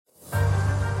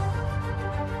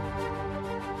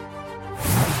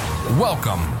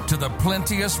Welcome to the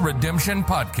Plenteous Redemption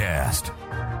Podcast,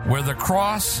 where the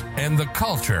cross and the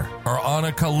culture are on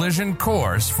a collision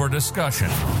course for discussion.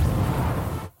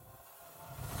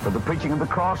 For the preaching of the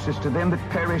cross is to them that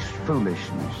perish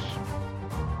foolishness,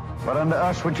 but unto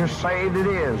us which are saved it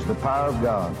is the power of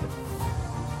God.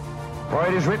 For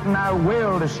it is written, I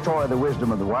will destroy the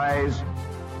wisdom of the wise,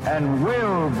 and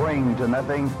will bring to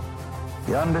nothing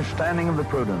the understanding of the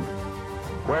prudent.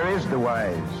 Where is the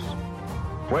wise?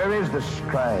 Where is the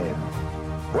scribe?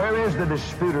 Where is the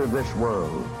disputer of this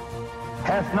world?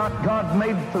 Hath not God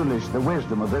made foolish the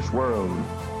wisdom of this world?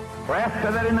 For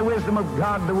after that in the wisdom of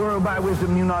God, the world by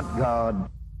wisdom knew not God.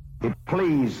 It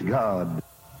pleased God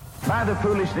by the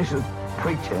foolishness of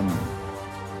preaching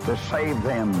to save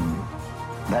them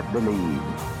that believe.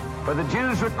 For the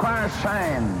Jews require a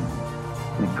sign,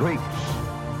 and the Greeks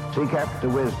seek after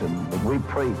wisdom, but we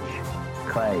preach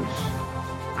Christ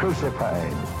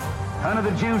crucified. Unto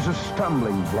the Jews a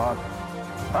stumbling block,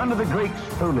 unto the Greeks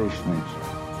foolishness,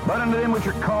 but unto them which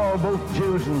are called both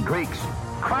Jews and Greeks,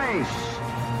 Christ,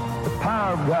 the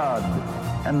power of God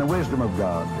and the wisdom of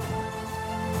God.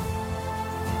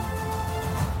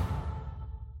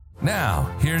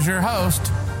 Now, here's your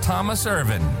host, Thomas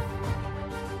Irvin.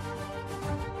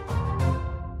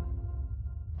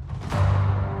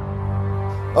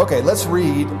 Okay, let's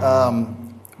read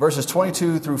verses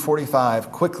 22 through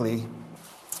 45 quickly,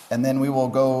 and then we will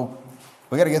go.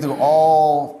 We got to get through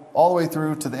all the way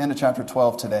through to the end of chapter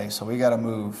 12 today, so we got to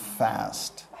move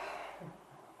fast.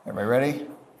 Everybody ready?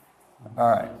 All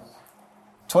right.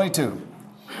 22.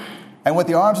 And with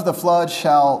the arms of the flood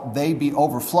shall they be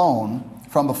overflown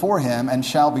from before him, and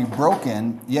shall be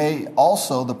broken, yea,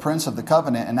 also the prince of the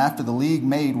covenant, and after the league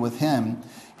made with him,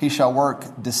 he shall work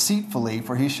deceitfully,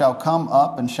 for he shall come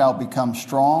up and shall become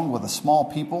strong with a small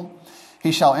people.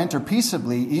 He shall enter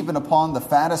peaceably even upon the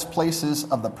fattest places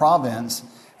of the province,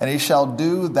 and he shall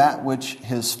do that which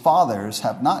his fathers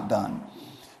have not done,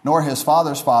 nor his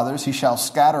fathers' fathers. He shall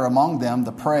scatter among them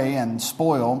the prey and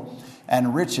spoil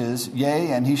and riches,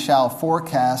 yea, and he shall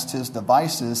forecast his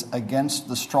devices against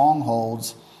the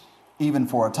strongholds, even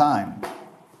for a time.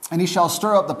 And he shall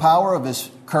stir up the power of his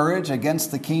courage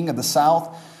against the king of the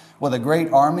south with a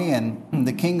great army, and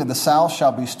the king of the south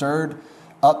shall be stirred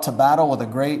up to battle with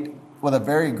a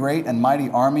very great and mighty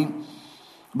army.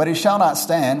 But he shall not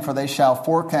stand, for they shall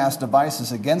forecast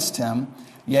devices against him.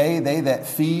 Yea, they that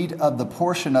feed of the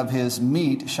portion of his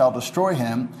meat shall destroy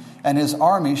him, and his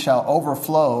army shall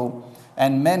overflow,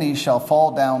 and many shall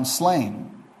fall down slain.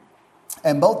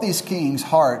 And both these kings'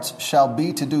 hearts shall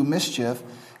be to do mischief,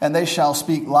 and they shall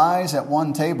speak lies at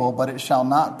one table, but it shall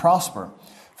not prosper.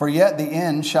 For yet the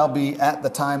end shall be at the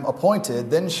time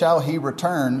appointed. Then shall he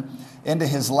return into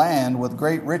his land with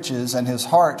great riches, and his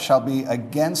heart shall be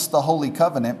against the holy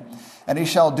covenant, and he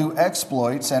shall do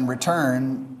exploits and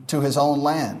return to his own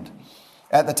land.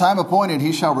 At the time appointed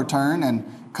he shall return and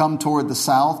come toward the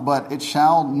south, but it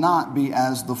shall not be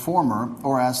as the former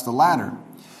or as the latter.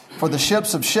 For the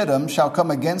ships of Shittim shall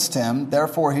come against him,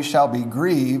 therefore he shall be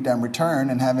grieved and return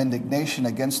and have indignation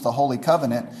against the holy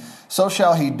covenant. So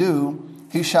shall he do,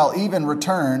 he shall even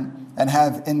return and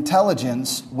have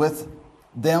intelligence with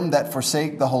them that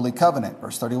forsake the holy covenant.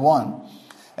 Verse 31.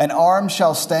 An arm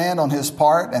shall stand on his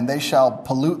part, and they shall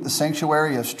pollute the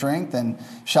sanctuary of strength, and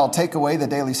shall take away the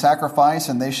daily sacrifice,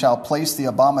 and they shall place the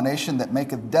abomination that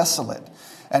maketh desolate.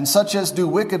 And such as do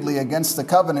wickedly against the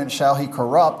covenant shall he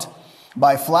corrupt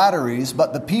by flatteries,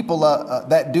 but the people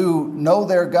that do know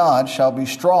their God shall be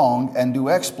strong and do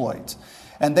exploits.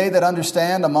 And they that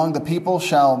understand among the people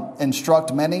shall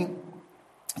instruct many,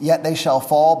 yet they shall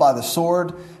fall by the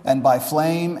sword and by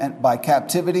flame and by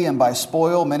captivity and by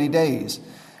spoil many days.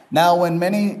 Now when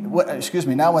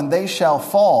they shall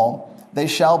fall, they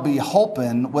shall be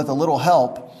holpen with a little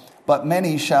help, but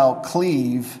many shall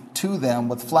cleave to them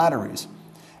with flatteries.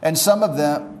 And some of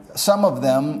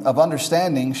them of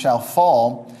understanding shall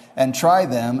fall, and try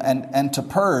them, and to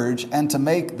purge, and to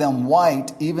make them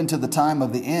white, even to the time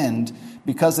of the end,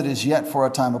 because it is yet for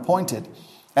a time appointed.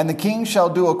 And the king shall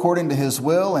do according to his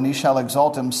will, and he shall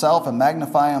exalt himself and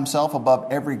magnify himself above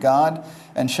every god,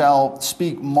 and shall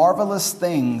speak marvelous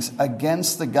things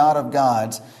against the God of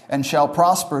gods, and shall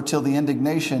prosper till the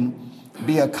indignation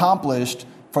be accomplished,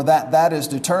 for that is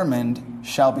determined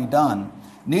shall be done.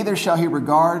 Neither shall he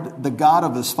regard the God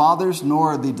of his fathers,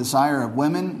 nor the desire of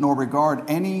women, nor regard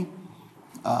any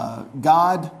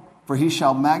God, for he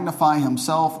shall magnify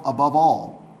himself above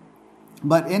all.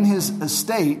 But in his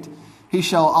estate he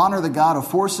shall honor the God of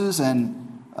forces,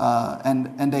 and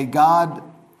a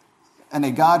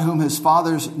God whom his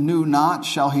fathers knew not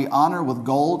shall he honor with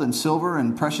gold and silver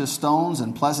and precious stones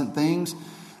and pleasant things.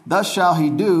 Thus shall he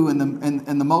do in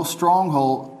the most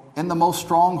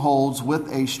strongholds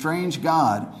with a strange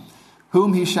God,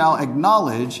 whom he shall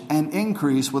acknowledge and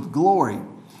increase with glory.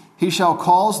 He shall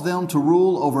cause them to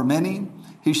rule over many.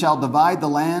 He shall divide the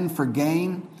land for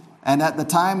gain. And at the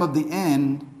time of the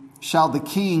end shall the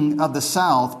king of the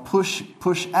south push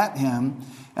at him,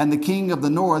 and the king of the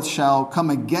north shall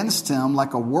come against him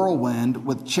like a whirlwind,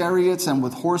 with chariots and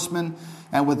with horsemen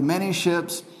and with many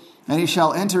ships. And he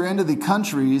shall enter into the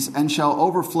countries and shall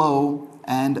overflow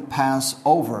and pass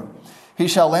over. He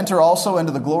shall enter also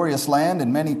into the glorious land,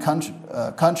 and many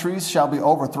countries shall be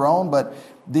overthrown, but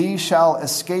these shall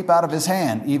escape out of his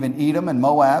hand, even Edom and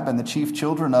Moab and the chief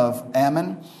children of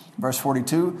Ammon. Verse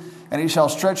 42, and he shall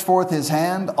stretch forth his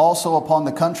hand also upon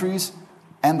the countries,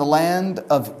 and the land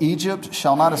of Egypt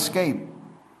shall not escape.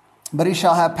 But he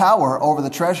shall have power over the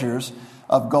treasures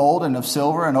of gold and of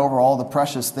silver, and over all the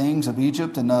precious things of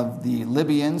Egypt, and of the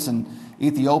Libyans and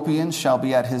Ethiopians shall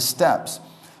be at his steps.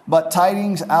 But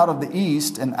tidings out of the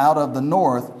east and out of the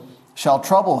north shall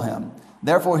trouble him.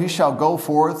 Therefore he shall go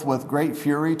forth with great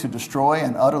fury to destroy,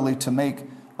 and utterly to make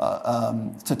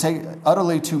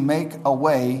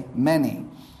away many.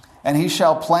 And he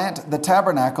shall plant the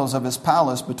tabernacles of his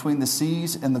palace between the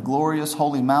seas in the glorious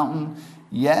holy mountain.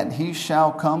 Yet he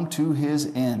shall come to his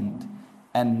end,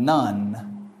 and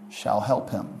none shall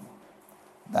help him.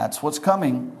 That's what's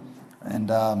coming. And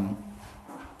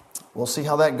we'll see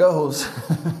how that goes.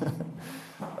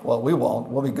 Well, we won't.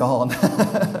 We'll be gone.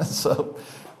 So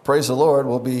praise the Lord.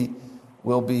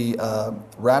 We'll be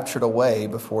raptured away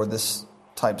before this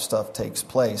type stuff takes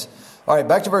place. All right,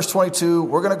 back to verse 22.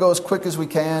 We're going to go as quick as we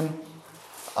can.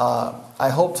 I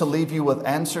hope to leave you with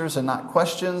answers and not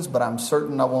questions, but I'm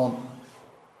certain I won't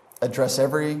address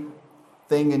everything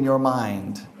in your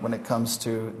mind when it comes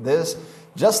to this.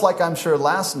 Just like I'm sure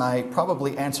last night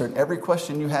probably answered every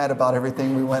question you had about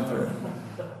everything we went through.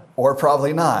 Or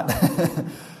probably not.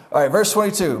 All right, verse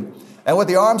 22. And with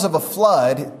the arms of a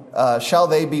flood shall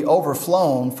they be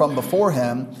overflown from before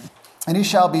him, and he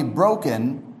shall be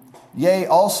broken, yea,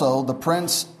 also the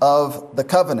prince of the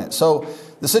covenant. So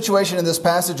the situation in this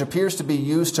passage appears to be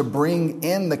used to bring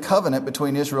in the covenant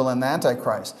between Israel and the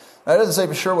Antichrist. Now, it doesn't say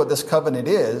for sure what this covenant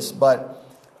is, but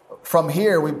from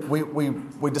here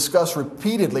we discuss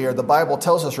repeatedly, or the Bible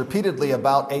tells us repeatedly,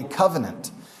 about a covenant.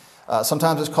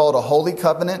 Sometimes it's called a holy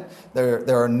covenant.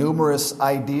 There are numerous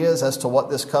ideas as to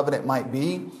what this covenant might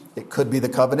be. It could be the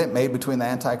covenant made between the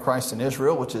Antichrist and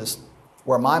Israel, which is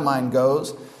where my mind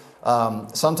goes.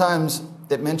 Sometimes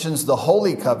it mentions the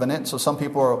holy covenant. So some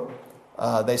people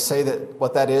they say that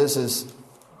what that is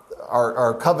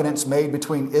are covenants made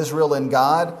between Israel and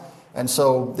God. And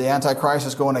so the Antichrist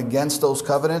is going against those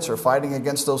covenants or fighting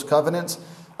against those covenants.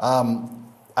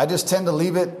 I just tend to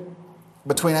leave it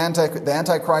between the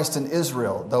Antichrist and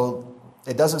Israel, though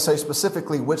it doesn't say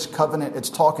specifically which covenant it's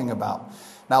talking about.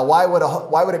 Now, why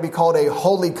would it be called a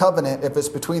holy covenant if it's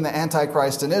between the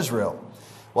Antichrist and Israel?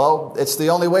 Well, it's the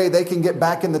only way they can get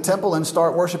back in the temple and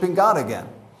start worshiping God again.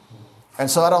 And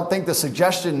so I don't think the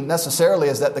suggestion necessarily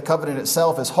is that the covenant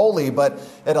itself is holy, but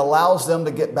it allows them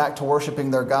to get back to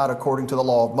worshiping their God according to the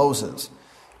law of Moses.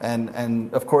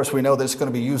 And of course, we know that it's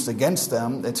going to be used against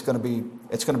them. It's going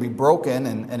to be broken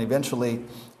and eventually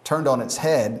turned on its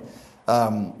head.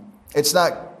 It's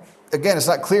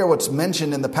not clear what's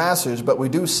mentioned in the passage, but we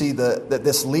do see that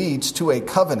this leads to a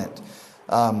covenant.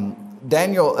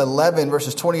 Daniel 11,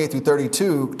 verses 28 through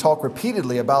 32, talk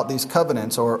repeatedly about these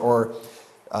covenants or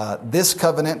this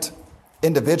covenant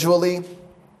individually.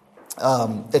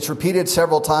 It's repeated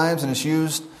several times, and it's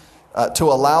used to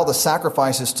allow the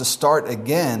sacrifices to start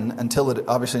again until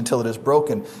it is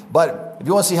broken. But if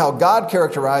you want to see how God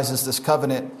characterizes this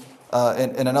covenant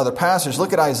in another passage,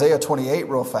 look at Isaiah 28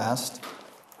 real fast.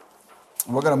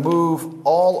 We're going to move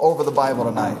all over the Bible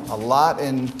tonight. A lot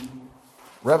in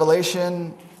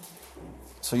Revelation.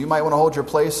 So you might want to hold your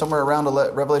place somewhere around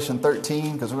Revelation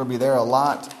 13, because we're going to be there a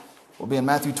lot. We'll be in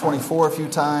Matthew 24 a few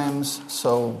times.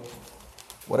 So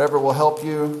whatever will help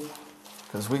you,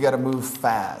 because we got to move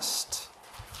fast.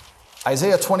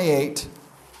 Isaiah 28,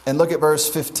 and look at verse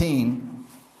 15.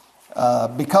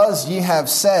 Because ye have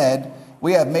said,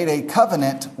 we have made a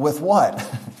covenant with what?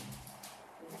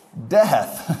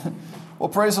 Death. Well,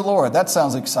 praise the Lord. That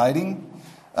sounds exciting.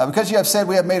 Because you have said,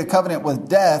 we have made a covenant with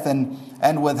death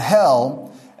and with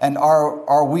hell, and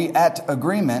are we at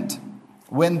agreement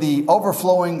when the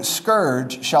overflowing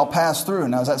scourge shall pass through?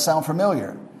 Now, does that sound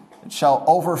familiar? It shall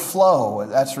overflow.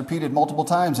 That's repeated multiple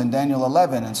times in Daniel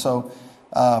 11. And so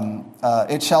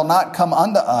it shall not come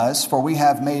unto us, for we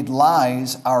have made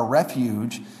lies our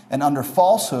refuge, and under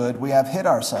falsehood we have hid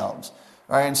ourselves.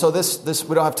 All right, and so this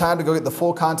we don't have time to go get the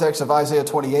full context of Isaiah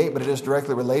 28, but it is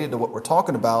directly related to what we're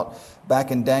talking about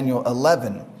back in Daniel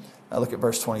 11. Now look at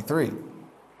verse 23.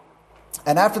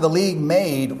 And after the league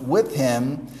made with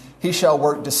him, he shall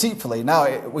work deceitfully.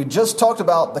 Now, we just talked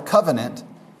about the covenant.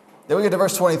 Then we get to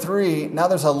verse 23. Now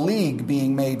there's a league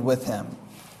being made with him.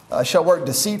 Shall work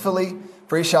deceitfully,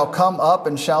 for he shall come up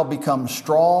and shall become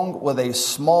strong with a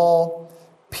small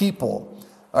people.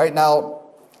 All right, now,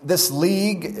 this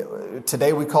league,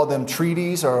 today we call them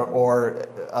treaties, or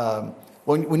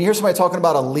when you hear somebody talking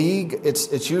about a league,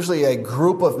 it's usually a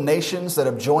group of nations that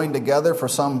have joined together for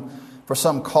some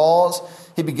cause.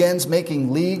 He begins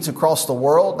making leagues across the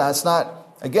world. Now, it's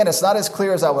not as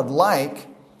clear as I would like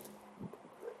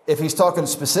if he's talking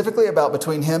specifically about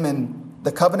between him and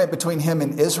the covenant between him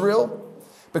and Israel.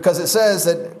 Because it says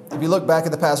that, if you look back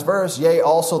at the past verse, yea,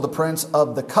 also the prince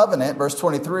of the covenant, verse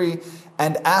 23,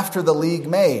 and after the league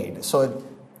made. So it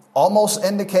almost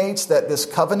indicates that this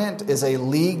covenant is a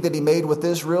league that he made with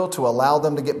Israel to allow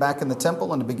them to get back in the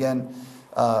temple and to begin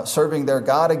serving their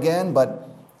God again. But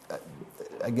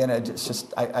again, it's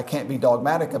just I can't be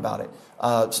dogmatic about it.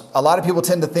 A lot of people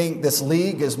tend to think this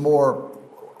league is more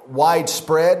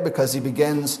widespread because he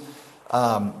begins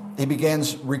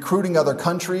recruiting other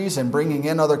countries and bringing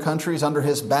in other countries under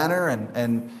his banner,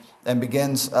 and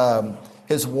begins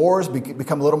his wars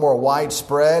become a little more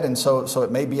widespread, and so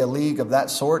it may be a league of that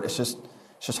sort. It's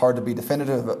just hard to be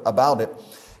definitive about it.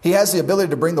 He has the ability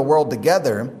to bring the world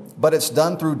together, but it's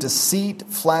done through deceit,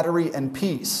 flattery, and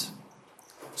peace.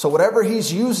 So whatever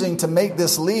he's using to make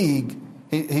this league,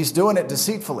 he's doing it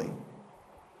deceitfully.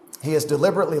 He is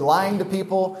deliberately lying to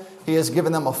people. He has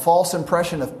given them a false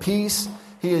impression of peace.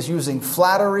 He is using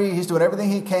flattery. He's doing everything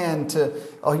he can to,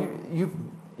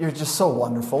 you're just so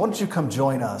wonderful. Why don't you come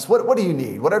join us? What do you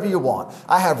need? Whatever you want.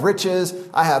 I have riches.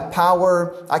 I have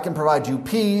power. I can provide you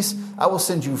peace. I will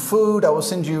send you food. I will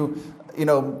send you,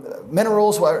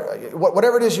 minerals,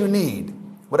 whatever it is you need.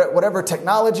 Whatever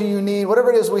technology you need,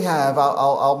 whatever it is we have,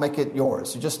 I'll make it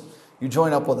yours. You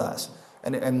join up with us.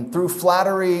 And through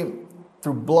flattery,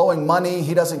 through blowing money,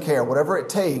 he doesn't care. Whatever it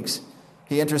takes,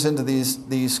 he enters into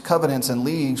these covenants and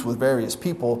leagues with various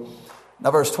people. Now,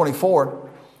 verse 24,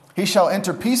 he shall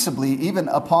enter peaceably even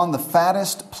upon the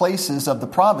fattest places of the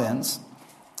province,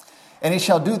 and he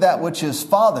shall do that which his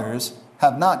fathers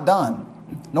have not done,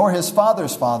 nor his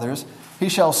fathers' fathers. He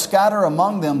shall scatter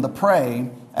among them the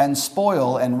prey and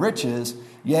spoil and riches,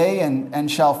 yea,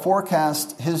 and shall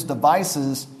forecast his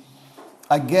devices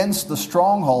against the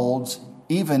strongholds,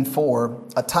 even for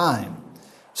a time.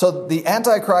 So the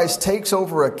Antichrist takes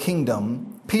over a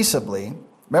kingdom peaceably.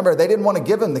 Remember, they didn't want to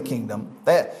give him the kingdom.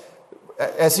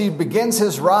 As he begins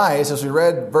his rise, as we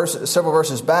read several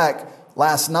verses back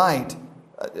last night,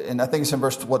 and I think it's in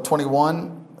verse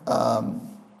 21.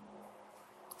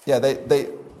 They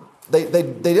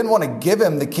didn't want to give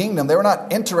him the kingdom. They were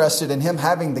not interested in him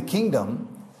having the kingdom,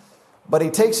 but he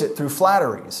takes it through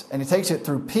flatteries and he takes it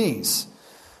through peace.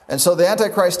 And so the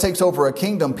Antichrist takes over a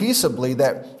kingdom peaceably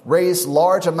that raised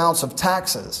large amounts of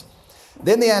taxes.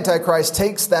 Then the Antichrist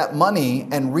takes that money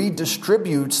and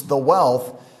redistributes the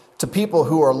wealth to people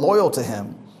who are loyal to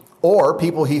him, or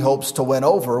people he hopes to win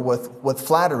over with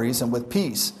flatteries and with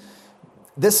peace.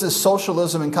 This is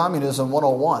socialism and communism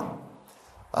 101.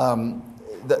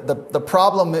 The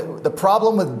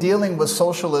problem with dealing with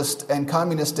socialist and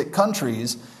communistic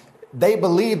countries, they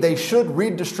believe they should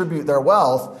redistribute their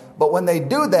wealth, but when they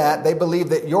do that, they believe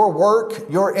that your work,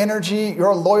 your energy,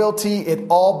 your loyalty, it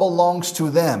all belongs to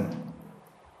them.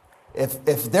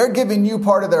 If they're giving you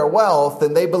part of their wealth,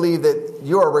 then they believe that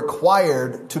you are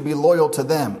required to be loyal to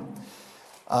them.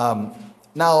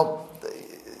 Now,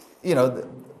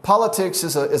 politics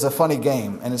is a funny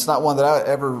game, and it's not one that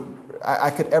I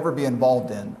could ever be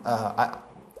involved in. I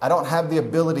don't have the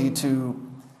ability to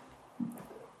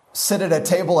sit at a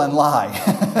table and lie.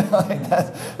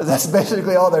 That's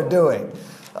basically all they're doing.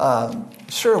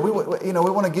 Sure, we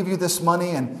want to give you this money,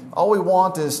 and all we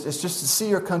want is just to see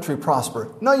your country prosper.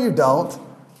 No, you don't.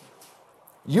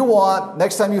 You want,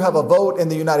 next time you have a vote in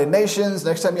the United Nations,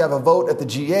 next time you have a vote at the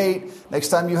G8, next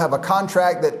time you have a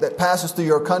contract that passes through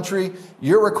your country,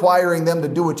 you're requiring them to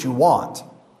do what you want.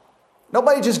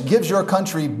 Nobody just gives your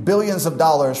country billions of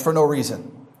dollars for no reason.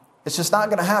 It's just not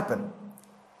going to happen.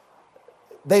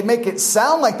 They make it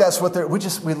sound like that's what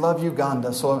we love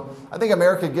Uganda. So I think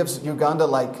America gives Uganda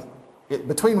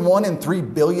between $1 and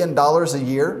 $3 billion a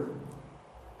year.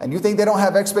 And you think they don't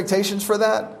have expectations for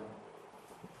that?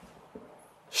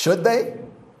 Should they?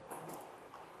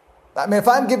 I mean, if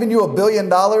I'm giving you $1 billion,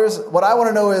 what I want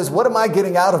to know is, what am I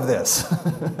getting out of this?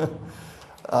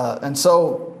 And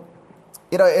so,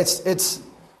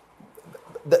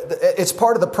 it's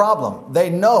part of the problem. They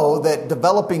know that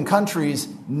developing countries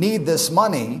need this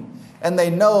money, and they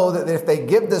know that if they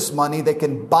give this money, they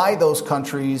can buy those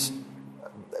countries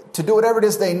to do whatever it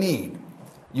is they need.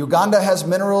 Uganda has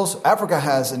minerals. Africa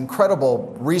has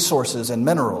incredible resources and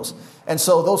minerals. And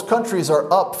so those countries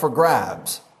are up for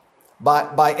grabs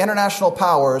by international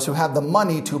powers who have the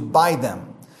money to buy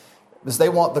them. Because they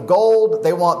want the gold,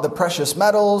 they want the precious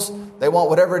metals, they want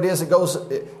whatever it is that goes.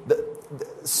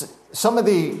 Some of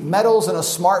the metals in a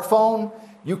smartphone,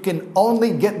 you can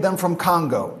only get them from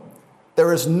Congo.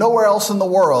 There is nowhere else in the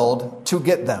world to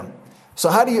get them.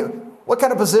 So what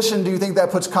kind of position do you think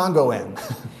that puts Congo in?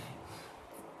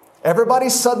 Everybody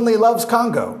suddenly loves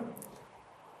Congo,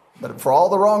 but for all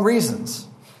the wrong reasons.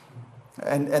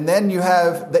 And then you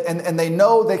have, and they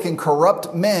know they can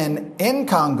corrupt men in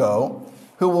Congo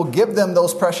who will give them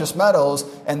those precious metals.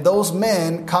 And those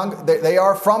men, they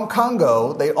are from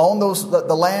Congo. They own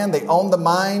the land. They own the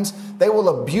mines. They will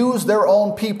abuse their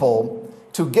own people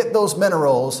to get those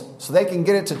minerals so they can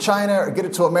get it to China or get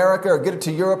it to America or get it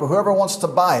to Europe or whoever wants to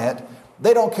buy it.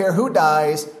 They don't care who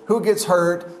dies, who gets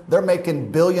hurt. They're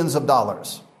making billions of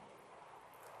dollars.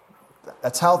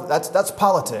 That's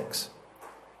politics.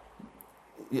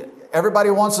 Everybody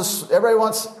wants,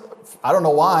 I don't know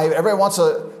why, everybody wants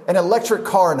an electric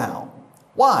car now.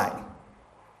 Why?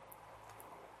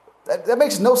 That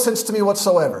makes no sense to me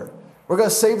whatsoever. We're going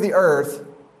to save the earth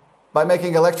by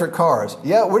making electric cars.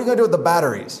 Yeah, what are you going to do with the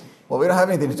batteries? Well, we don't have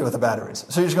anything to do with the batteries.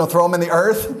 So you're just going to throw them in the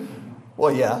earth?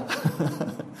 Well, yeah.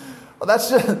 Well,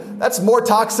 that's more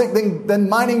toxic than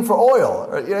mining for oil.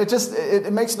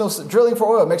 It makes no sense. Drilling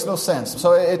for oil makes no sense.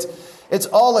 So it's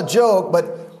all a joke,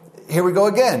 but here we go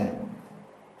again.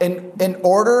 In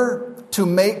order to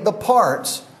make the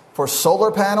parts for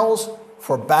solar panels,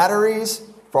 for batteries,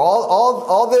 for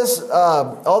all this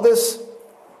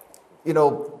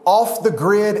off the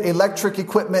grid electric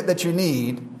equipment that you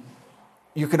need,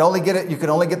 you can only get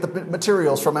the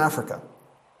materials from Africa.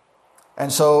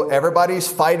 And so everybody's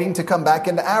fighting to come back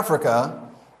into Africa.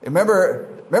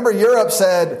 Remember Europe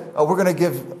said, "Oh, we're going to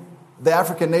give the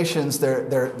African nations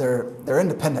their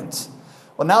independence."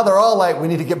 Well, now they're all like, we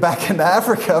need to get back into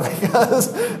Africa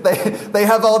because they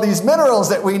have all these minerals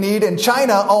that we need, and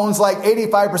China owns like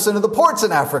 85% of the ports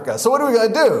in Africa. So what are we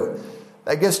going to do?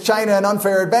 That gives China an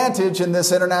unfair advantage in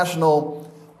this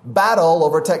international battle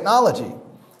over technology.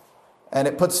 And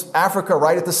it puts Africa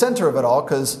right at the center of it all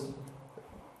because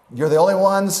you're the only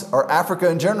ones, or Africa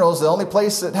in general is the only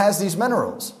place that has these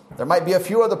minerals. There might be a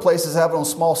few other places that have it on a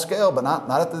small scale, but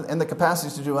not in the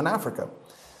capacity to do in Africa.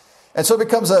 And so it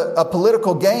becomes a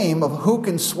political game of who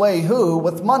can sway who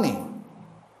with money.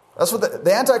 That's what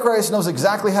the Antichrist knows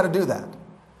exactly how to do that.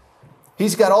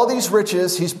 He's got all these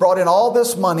riches. He's brought in all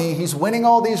this money. He's winning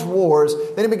all these wars.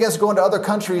 Then he begins to go into other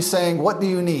countries saying, what do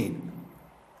you need?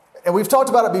 And we've talked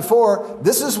about it before.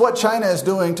 This is what China is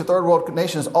doing to third world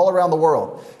nations all around the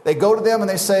world. They go to them and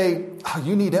they say, oh,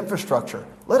 you need infrastructure.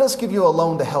 Let us give you a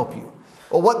loan to help you.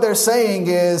 Well, what they're saying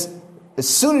is, as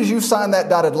soon as you sign that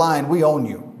dotted line, we own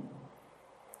you.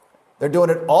 They're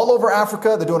doing it all over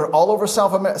Africa. They're doing it all over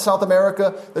South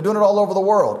America. They're doing it all over the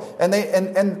world. And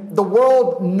the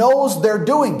world knows they're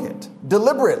doing it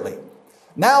deliberately.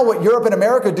 Now what Europe and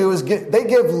America do is they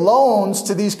give loans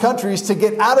to these countries to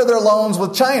get out of their loans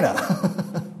with China.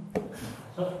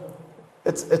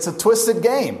 It's a twisted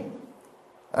game.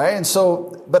 All right? And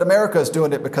so, but America is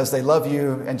doing it because they love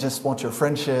you and just want your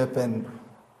friendship. And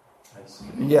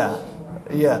yeah.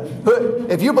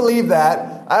 If you believe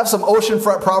that, I have some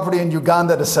oceanfront property in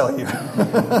Uganda to sell you.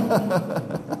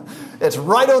 It's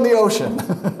right on the ocean.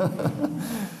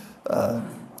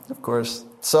 Of course.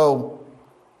 So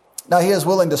now he is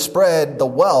willing to spread the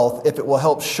wealth if it will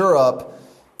help shore up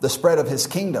the spread of his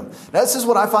kingdom. Now, this is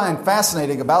what I find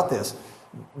fascinating about this.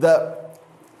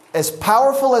 As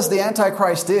powerful as the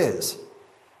Antichrist is,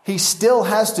 he still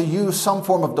has to use some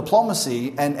form of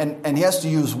diplomacy and he has to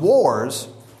use wars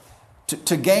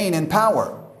to gain in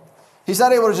power. He's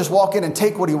not able to just walk in and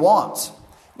take what he wants.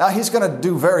 Now, he's going to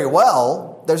do very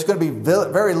well. There's going to be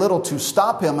very little to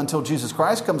stop him until Jesus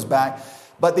Christ comes back.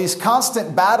 But these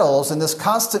constant battles and this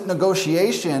constant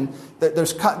negotiation,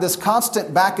 there's this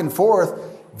constant back and forth,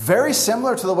 very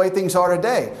similar to the way things are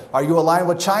today. Are you aligned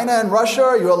with China and Russia? Or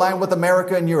are you aligned with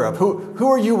America and Europe? Who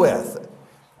are you with?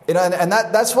 And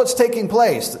that's what's taking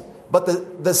place.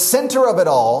 But the center of it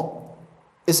all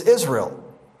is Israel.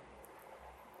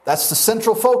 That's the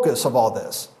central focus of all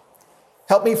this.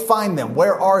 Help me find them.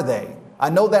 Where are they?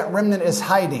 I know that remnant is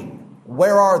hiding.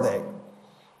 Where are they?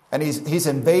 And he's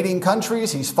invading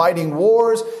countries, he's fighting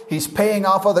wars, he's paying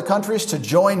off other countries to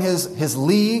join his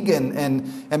league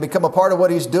and become a part of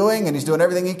what he's doing, and he's doing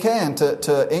everything he can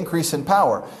to increase in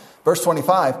power. Verse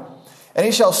 25, and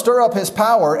he shall stir up his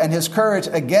power and his courage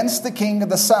against the king of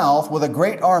the south with a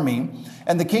great army,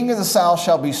 and the king of the south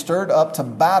shall be stirred up to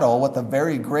battle with a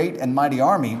very great and mighty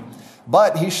army,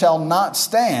 but he shall not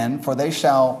stand, for they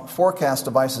shall forecast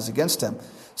devices against him.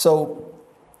 So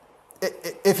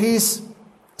if he's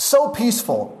so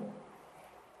peaceful,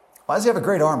 why does he have a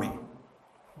great army?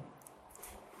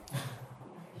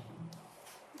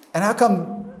 And how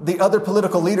come the other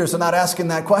political leaders are not asking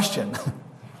that question?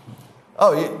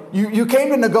 Oh, you came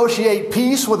to negotiate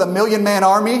peace with a 1,000,000-man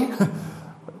army?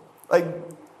 Like,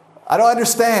 I don't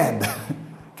understand.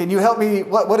 Can you help me?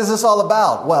 What is this all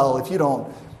about? Well, if you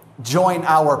don't join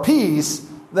our peace,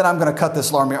 then I'm going to cut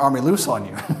this army loose on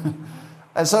you.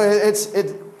 And so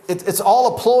it's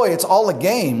all a ploy. It's all a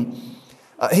game.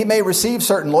 He may receive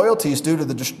certain loyalties due to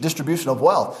the distribution of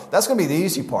wealth. That's going to be the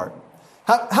easy part.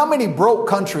 How many broke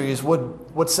countries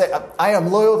would say, I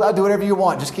am loyal, I'll do whatever you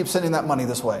want, just keep sending that money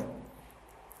this way?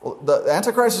 Well, the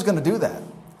Antichrist is going to do that.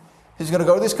 He's going to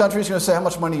go to these countries, he's going to say, how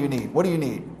much money you need? What do you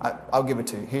need? I'll give it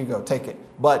to you. Here you go, take it.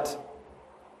 But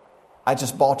I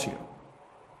just bought you.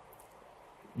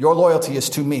 Your loyalty is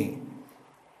to me.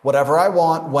 Whatever I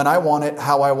want, when I want it,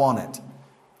 how I want it.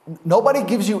 Nobody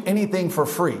gives you anything for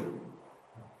free.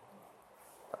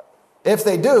 If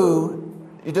they do,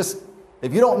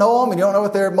 if you don't know them and you don't know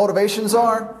what their motivations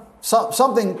are,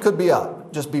 something could be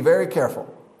up. Just be very careful.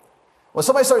 When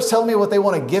somebody starts telling me what they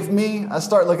want to give me, I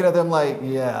start looking at them like,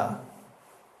 yeah,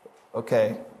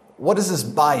 okay. What is this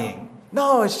buying?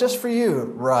 No, it's just for you.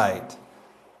 Right.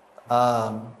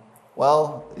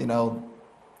 Well,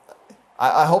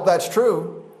 I hope that's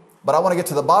true, but I want to get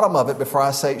to the bottom of it before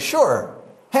I say, sure,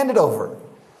 hand it over.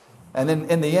 And then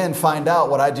in the end, find out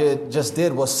what I just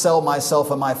did was sell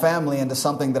myself and my family into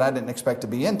something that I didn't expect to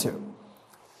be into.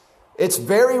 It's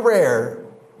very rare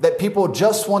that people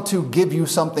just want to give you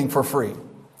something for free.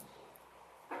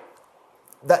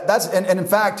 And in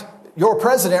fact, your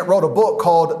president wrote a book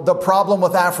called The Problem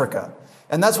with Africa.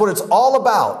 And that's what it's all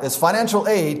about, is financial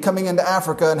aid coming into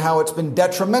Africa and how it's been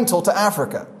detrimental to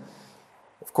Africa.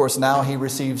 Of course, now he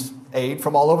receives aid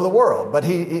from all over the world. But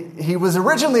he was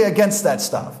originally against that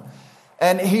stuff.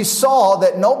 And he saw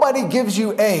that nobody gives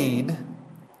you aid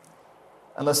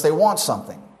unless they want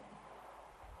something.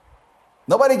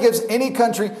 Nobody gives any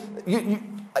country. You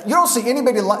don't see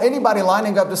anybody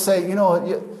lining up to say,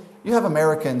 you have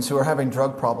Americans who are having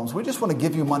drug problems. We just want to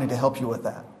give you money to help you with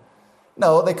that.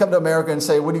 No, they come to America and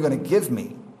say, what are you going to give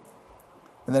me?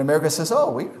 And then America says,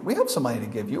 oh, we have some money to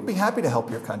give you. We'll be happy to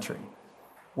help your country.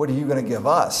 What are you going to give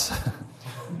us?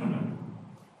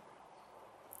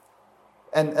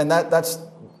 And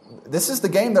this is the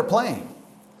game they're playing.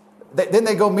 Then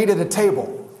they go meet at a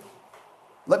table.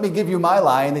 Let me give you my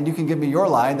lie, and then you can give me your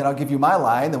lie, and then I'll give you my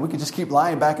lie, and then we can just keep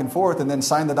lying back and forth and then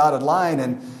sign the dotted line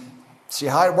and see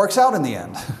how it works out in the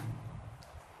end.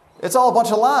 It's all a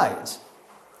bunch of lies.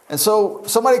 And so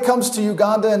somebody comes to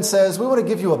Uganda and says, we want to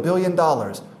give you $1 billion.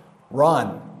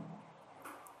 Run.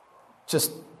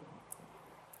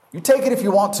 You take it if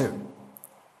you want to.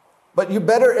 But you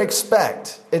better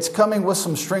expect it's coming with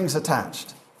some strings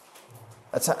attached.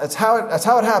 That's how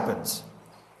it happens.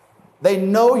 They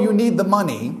know you need the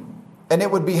money, and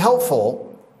it would be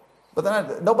helpful, but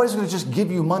then nobody's going to just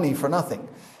give you money for nothing.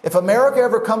 If America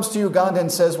ever comes to Uganda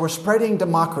and says, we're spreading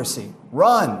democracy,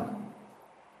 run.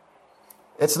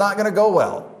 It's not going to go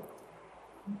well.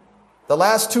 The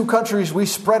last two countries we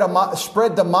spread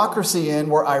democracy in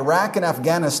were Iraq and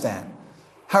Afghanistan.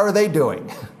 How are they doing?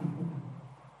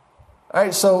 All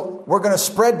right, so we're going to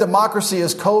spread democracy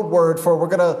as code word for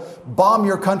we're going to bomb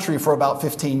your country for about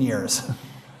 15 years.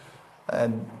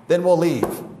 And then we'll leave.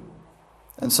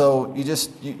 And so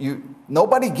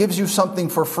nobody gives you something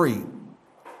for free.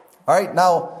 All right,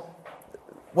 now,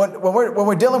 when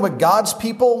we're dealing with God's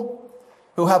people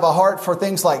who have a heart for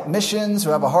things like missions, who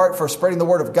have a heart for spreading the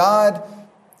word of God,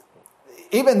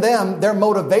 even them, their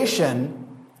motivation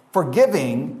for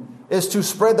giving is to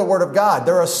spread the word of God.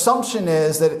 Their assumption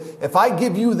is that if I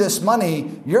give you this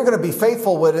money, you're going to be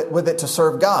faithful with it to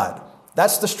serve God.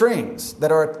 That's the strings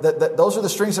those are the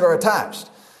strings that are attached.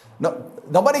 No,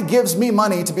 nobody gives me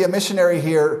money to be a missionary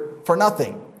here for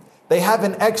nothing. They have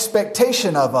an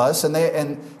expectation of us, and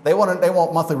they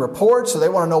want monthly reports, so they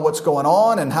want to know what's going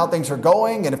on and how things are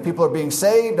going, and if people are being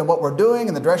saved and what we're doing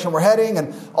and the direction we're heading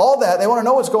and all that. They want to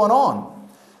know what's going on.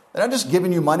 They're not just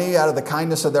giving you money out of the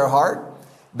kindness of their heart.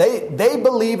 They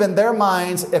believe in their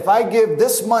minds, if I give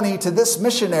this money to this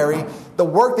missionary, the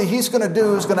work that he's going to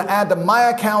do is going to add to my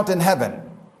account in heaven.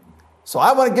 So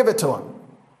I want to give it to him.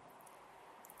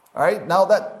 All right, now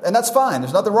that's fine.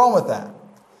 There's nothing wrong with that.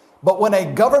 But when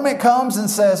a government comes and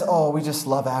says, oh, we just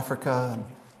love Africa and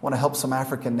want to help some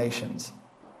African nations.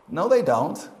 No, they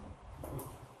don't.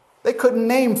 They couldn't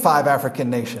name 5 African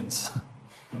nations.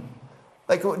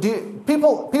 Like,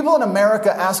 people in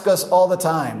America ask us all the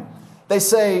time. They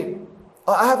say,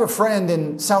 oh, I have a friend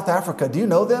in South Africa. Do you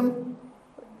know them?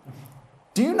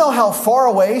 Do you know how far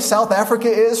away South Africa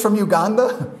is from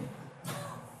Uganda?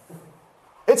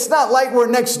 It's not like we're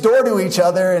next door to each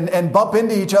other and bump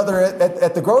into each other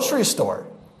at the grocery store.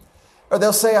 Or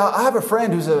they'll say, I have a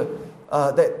friend who's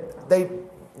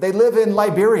they live in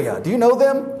Liberia. Do you know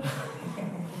them?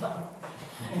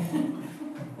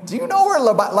 Do you know where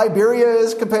Liberia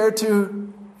is compared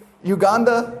to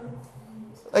Uganda?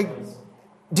 Like,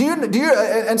 do you?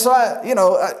 And so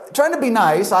trying to be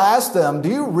nice, I asked them, do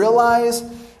you realize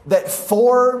that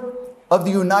 4 of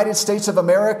the United States of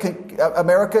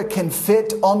America can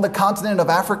fit on the continent of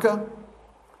Africa?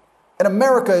 And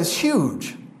America is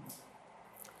huge.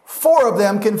 4 of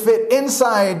them can fit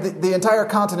inside the entire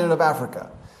continent of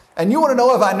Africa. And you want to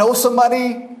know if I know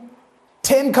somebody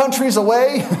 10 countries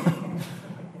away?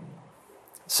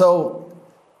 So,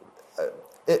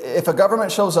 if a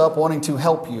government shows up wanting to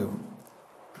help you,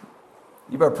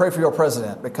 you better pray for your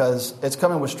president, because it's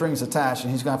coming with strings attached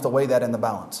and he's going to have to weigh that in the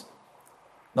balance.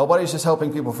 Nobody's just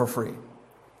helping people for free.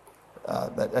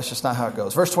 That's just not how it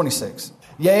goes. Verse 26.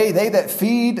 Yea, they that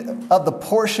feed of the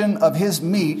portion of his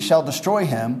meat shall destroy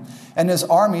him, and his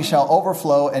army shall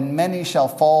overflow, and many shall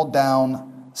fall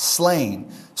down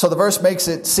slain. So the verse makes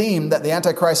it seem that the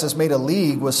Antichrist has made a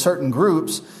league with certain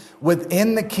groups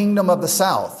within the kingdom of the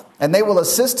south, and they will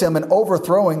assist him in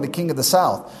overthrowing the king of the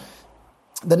south.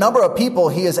 The number of people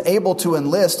he is able to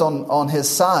enlist on his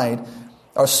side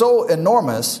are so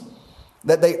enormous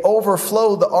that they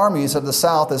overflow the armies of the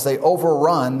south as they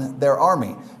overrun their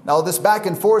army. Now, this back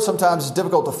and forth sometimes is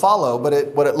difficult to follow,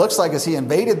 but what it looks like is he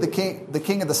invaded the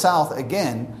king of the south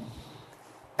again,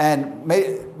 and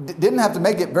didn't have to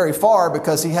make it very far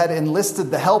because he had enlisted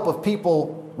the help of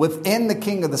people within the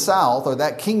king of the south, or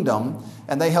that kingdom,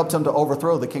 and they helped him to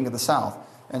overthrow the king of the south.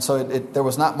 And so there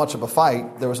was not much of a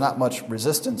fight. There was not much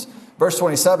resistance. Verse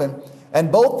 27,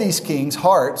 and both these kings'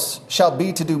 hearts shall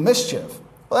be to do mischief.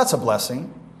 Well, that's a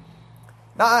blessing.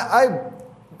 Now,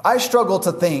 I struggle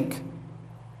to think,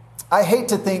 I hate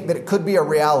to think that it could be a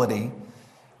reality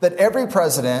that every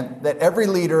president, that every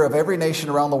leader of every nation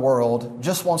around the world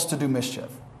just wants to do mischief.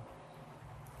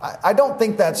 I don't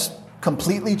think that's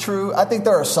completely true. I think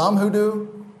there are some who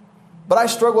do, but I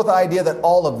struggle with the idea that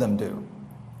all of them do.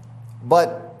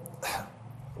 But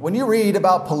when you read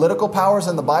about political powers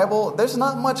in the Bible, there's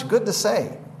not much good to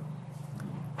say.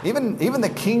 Even the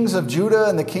kings of Judah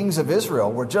and the kings of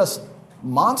Israel were just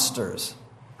monsters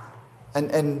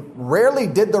and rarely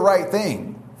did the right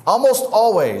thing. Almost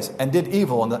always, and did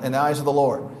evil in the eyes of the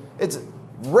Lord. It's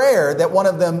rare that one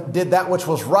of them did that which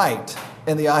was right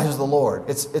in the eyes of the Lord.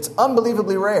 It's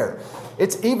unbelievably rare.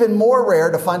 It's even more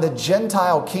rare to find a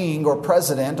Gentile king or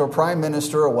president or prime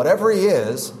minister or whatever he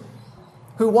is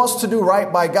who wants to do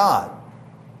right by God.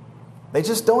 They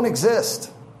just don't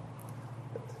exist.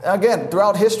 Again,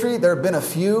 throughout history, there have been a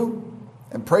few,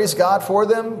 and praise God for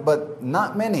them, but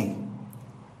not many.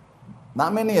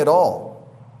 Not many at all.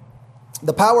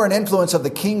 The power and influence of the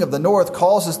king of the north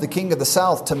causes the king of the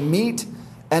south to meet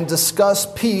and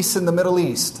discuss peace in the Middle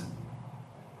East. Does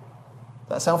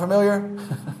that sound familiar?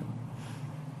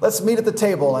 Let's meet at the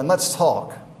table and let's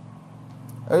talk.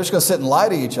 They're just going to sit and lie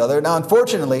to each other. Now,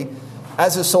 unfortunately,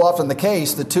 as is so often the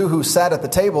case, the two who sat at the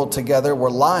table together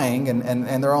were lying,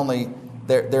 and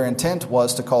their intent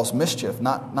was to cause mischief,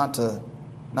 not to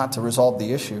resolve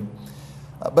the issue.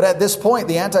 But at this point,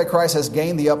 the Antichrist has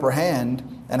gained the upper hand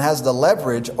and has the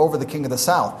leverage over the king of the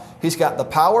south. He's got the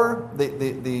power,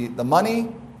 the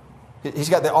money. He's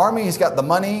got the army, he's got the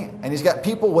money, and he's got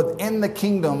people within the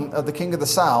kingdom of the king of the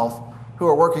south who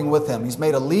are working with him. He's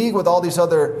made a league with all these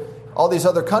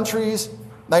other countries.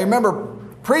 Now, you remember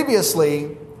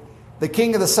previously, the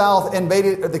king of the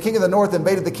north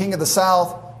invaded the king of the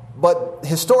south, but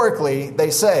historically, they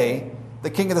say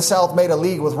the king of the south made a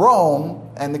league with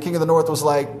Rome, and the king of the north was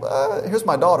like, here's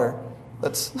my daughter.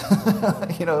 Let's,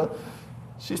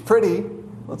 she's pretty.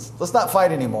 Let's not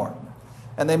fight anymore.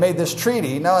 And they made this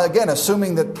treaty. Now, again,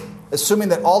 assuming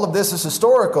that all of this is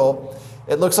historical,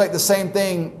 it looks like the same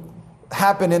thing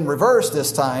happened in reverse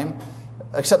this time,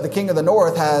 except the king of the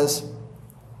north has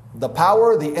the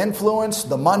power, the influence,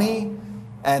 the money,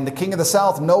 And the king of the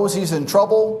south knows he's in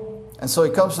trouble. And so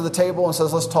he comes to the table and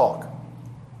says, let's talk.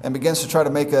 And begins to try to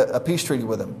make a peace treaty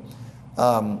with him.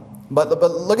 But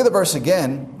look at the verse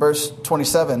again, verse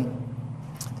 27.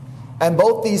 And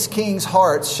both these kings'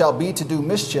 hearts shall be to do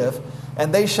mischief,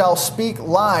 and they shall speak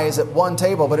lies at one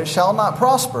table, but it shall not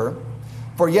prosper,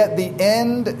 for yet the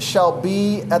end shall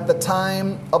be at the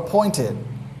time appointed.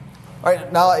 All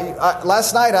right, now,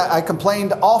 last night I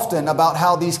complained often about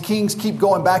how these kings keep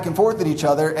going back and forth at each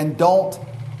other and don't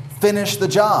finish the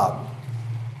job.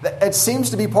 It seems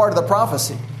to be part of the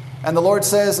prophecy. And the Lord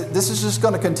says this is just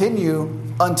going to continue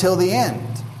until the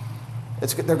end.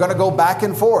 They're going to go back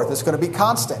and forth. It's going to be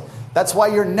constant. That's why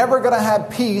you're never going to have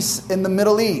peace in the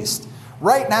Middle East.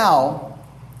 Right now,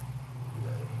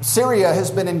 Syria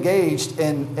has been engaged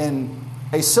in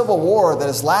a civil war that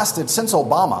has lasted since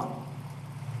Obama.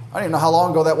 I don't even know how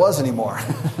long ago that was anymore.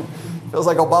 Feels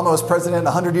like Obama was president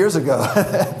 100 years ago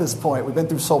at this point. We've been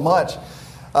through so much.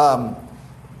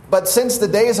 But since the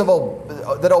days that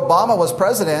Obama was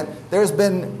president, there's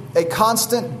been a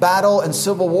constant battle and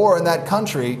civil war in that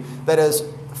country that has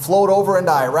flowed over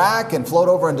into Iraq and flowed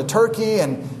over into Turkey,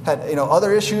 and had,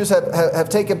 other issues have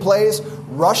taken place.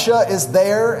 Russia is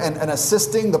there and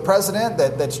assisting the president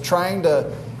that's trying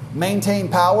to maintain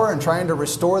power and trying to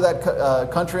restore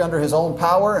that country under his own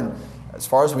power. And as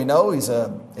far as we know, he's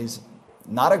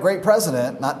not a great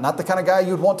president, not the kind of guy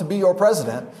you'd want to be your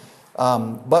president.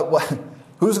 But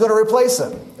who's going to replace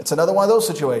him? It's another one of those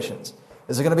situations.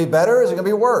 Is it going to be better? Is it going to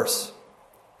be worse?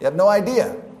 You have no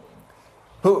idea.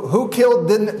 Who killed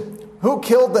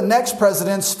the next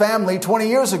president's family 20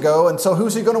 years ago? And so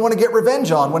who's he going to want to get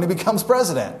revenge on when he becomes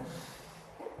president?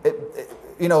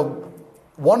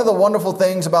 One of the wonderful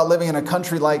things about living in a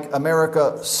country like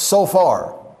America so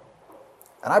far,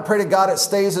 and I pray to God it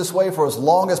stays this way for as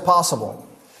long as possible.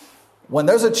 When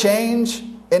there's a change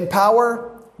in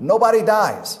power, nobody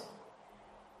dies.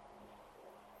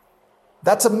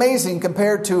 That's amazing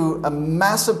compared to a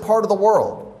massive part of the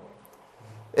world.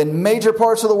 In major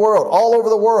parts of the world, all over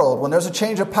the world, when there's a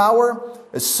change of power,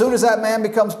 as soon as that man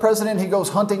becomes president, he goes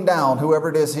hunting down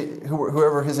whoever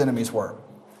his enemies were.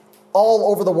 All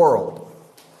over the world.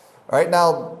 All right,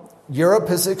 now, Europe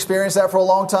has experienced that for a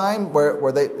long time,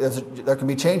 where there can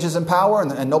be changes in power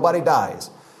and nobody dies.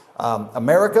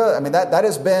 America, that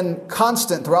has been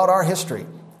constant throughout our history.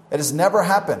 It has never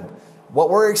happened. What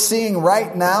we're seeing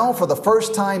right now, for the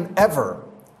first time ever,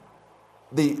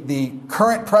 the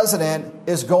current president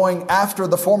is going after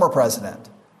the former president.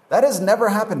 That has never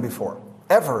happened before,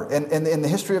 ever, in the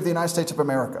history of the United States of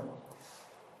America.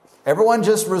 Everyone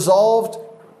just resolved,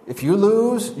 if you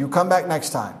lose, you come back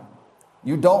next time.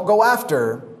 You don't go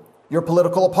after your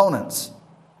political opponents.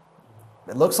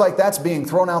 It looks like that's being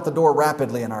thrown out the door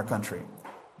rapidly in our country.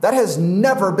 That has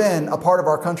never been a part of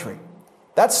our country.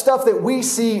 That's stuff that we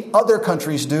see other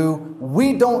countries do.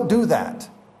 We don't do that.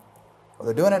 Well,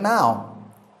 they're doing it now.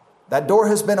 That door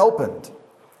has been opened.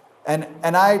 And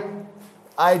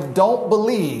I don't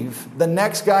believe the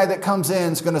next guy that comes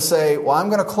in is going to say, well, I'm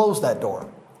going to close that door.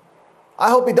 I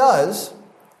hope he does.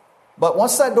 But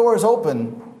once that door is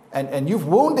open and you've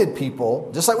wounded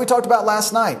people, just like we talked about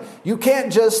last night, you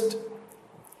can't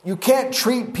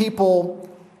treat people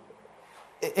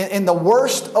in the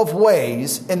worst of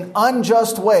ways, in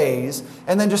unjust ways,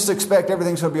 and then just expect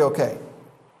everything's going to be okay.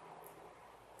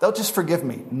 They'll just forgive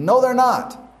me. No, they're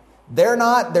not. They're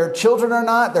not. Their children are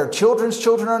not. Their children's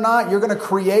children are not. You're going to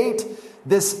create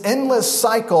this endless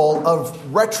cycle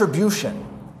of retribution.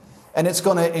 And it's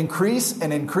going to increase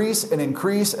and increase and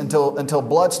increase until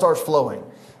blood starts flowing.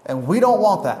 And we don't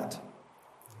want that.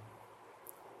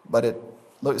 But it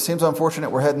seems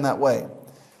unfortunate we're heading that way.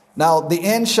 Now, the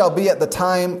end shall be at the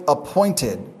time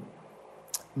appointed.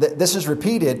 This is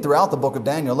repeated throughout the book of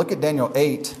Daniel. Look at Daniel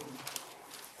 8,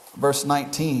 verse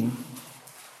 19.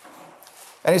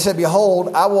 And he said,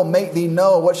 behold, I will make thee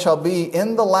know what shall be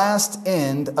in the last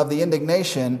end of the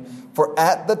indignation, for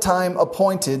at the time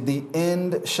appointed the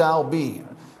end shall be.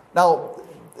 Now,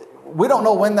 we don't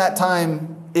know when that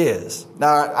time is.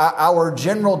 Now, our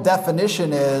general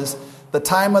definition is the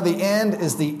time of the end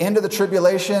is the end of the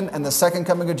tribulation and the second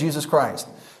coming of Jesus Christ.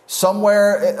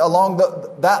 Somewhere along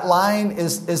that line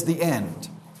is the end.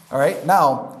 All right.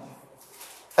 Now,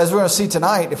 as we're going to see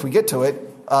tonight, if we get to it,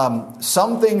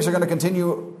 some things are going to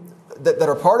continue that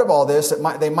are part of all this.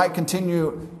 They might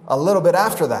continue a little bit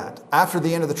after that, after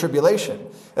the end of the tribulation.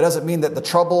 It doesn't mean that the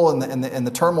trouble and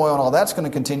the turmoil and all that's going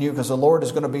to continue, because the Lord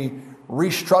is going to be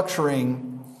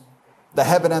restructuring the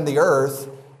heaven and the earth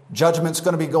Judgment's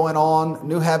going to be going on,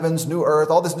 new heavens, new earth,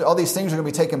 all these things are going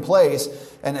to be taking place.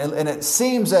 And it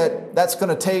seems that that's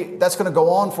going to go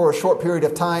on for a short period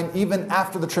of time, even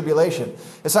after the tribulation.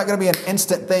 It's not going to be an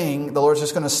instant thing. The Lord's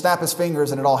just going to snap his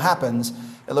fingers and it all happens.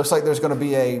 It looks like there's going to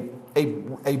be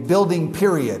a building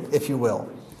period, if you will.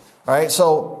 All right,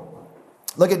 so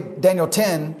look at Daniel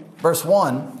 10, verse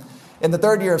 1. In the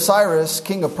 3rd year of Cyrus,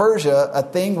 king of Persia, a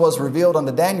thing was revealed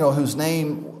unto Daniel, whose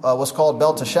name was called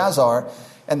Belteshazzar.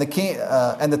 And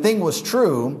the thing was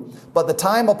true, but the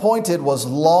time appointed was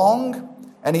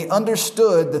long, and he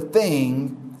understood the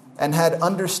thing and had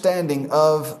understanding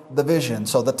of the vision.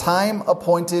 So the time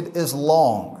appointed is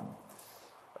long.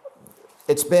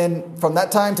 It's been, from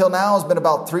that time till now, it's been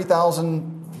about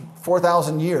 3,000,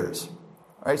 4,000 years.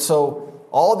 All right, so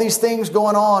all of these things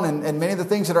going on and many of the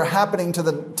things that are happening to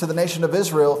the nation of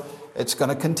Israel, it's going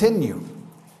to continue.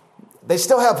 They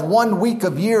still have 1 week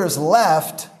of years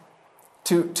left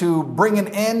to bring an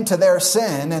end to their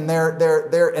sin and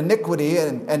their iniquity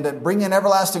and to bring in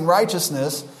everlasting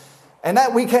righteousness. And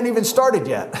that week hadn't even started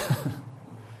yet.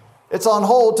 It's on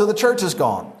hold till the church is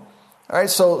gone. All right,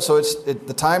 so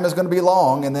the time is going to be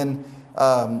long. And then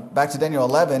back to Daniel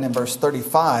 11 in verse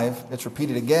 35, it's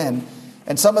repeated again.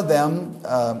 And some of them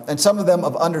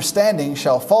of understanding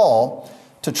shall fall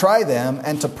to try them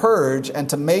and to purge and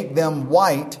to make them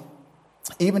white,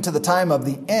 even to the time of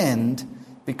the end,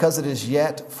 because it is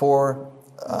yet for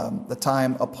the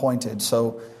time appointed.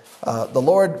 So the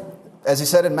Lord, as he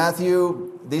said in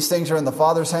Matthew, these things are in the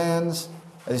Father's hands.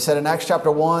 As he said in Acts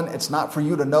chapter 1, it's not for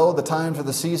you to know the times or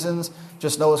the seasons.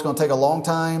 Just know it's going to take a long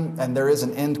time and there is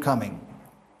an end coming.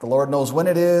 The Lord knows when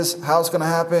it is, how it's going to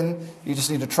happen. You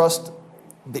just need to trust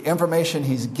the information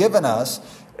he's given us.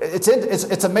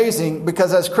 It's amazing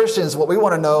because as Christians, what we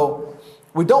want to know,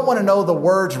 we don't want to know the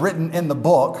words written in the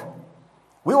book.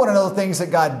 We want to know the things that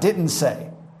God didn't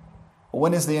say. Well,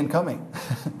 when is the end coming?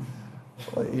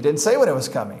 Well, he didn't say when it was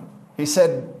coming. He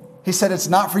said it's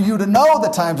not for you to know the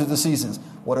times or the seasons.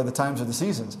 What are the times or the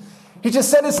seasons? He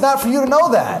just said it's not for you to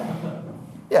know that.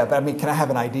 Yeah, but can I have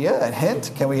an idea, a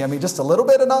hint? Can we, just a little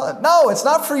bit of knowledge? No, it's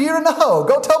not for you to know.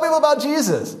 Go tell people about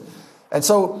Jesus. And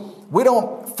so we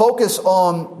don't focus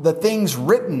on the things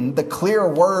written, the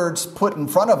clear words put in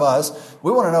front of us.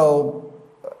 We want to know,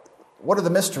 what are the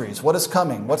mysteries? What is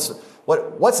coming?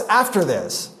 What's after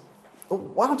this?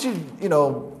 Why don't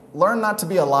you, learn not to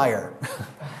be a liar?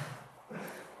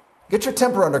 Get your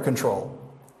temper under control.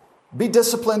 Be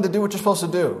disciplined to do what you're supposed to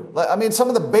do. Some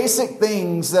of the basic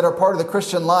things that are part of the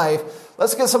Christian life,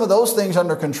 let's get some of those things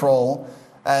under control.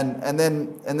 And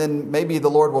then maybe the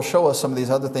Lord will show us some of these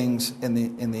other things in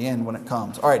the end when it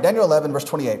comes. All right, Daniel 11, verse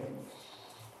 28.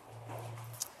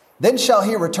 Then shall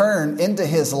he return into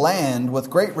his land with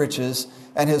great riches,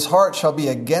 and his heart shall be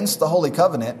against the holy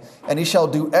covenant, and he shall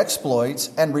do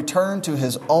exploits and return to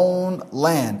his own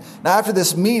land. Now after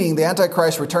this meeting, the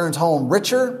Antichrist returns home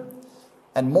richer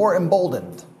and more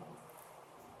emboldened.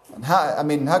 And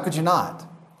how could you not?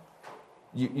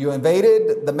 You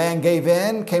invaded, the man gave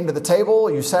in, came to the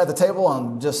table, you sat at the table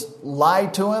and just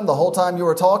lied to him the whole time you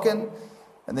were talking,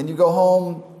 and then you go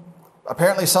home.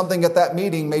 Apparently something at that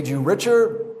meeting made you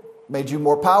richer, made you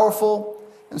more powerful,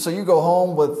 and so you go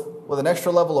home with an extra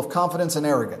level of confidence and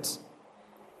arrogance.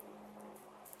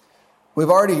 We've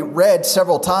already read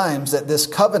several times that this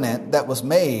covenant that was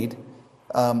made,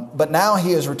 but now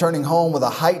he is returning home with a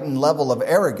heightened level of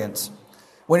arrogance.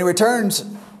 When he returns,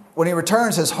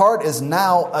 his heart is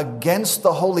now against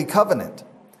the holy covenant.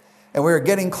 And we are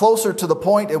getting closer to the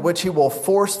point at which he will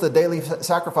force the daily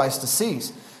sacrifice to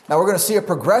cease. Now we're going to see a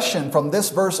progression from this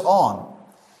verse on.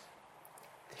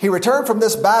 He returned from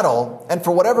this battle, and for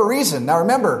whatever reason, now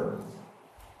remember,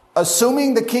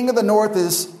 assuming the king of the north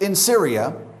is in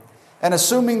Syria, and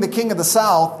assuming the king of the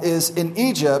south is in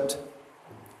Egypt,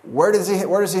 where does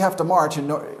he have to march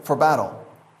for battle?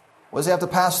 What does he have to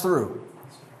pass through?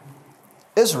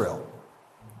 Israel.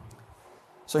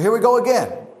 So here we go again.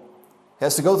 He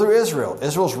has to go through Israel.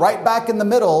 Israel's right back in the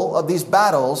middle of these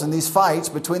battles and these fights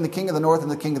between the king of the north and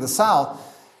the king of the south.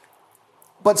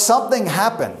 But something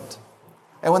happened.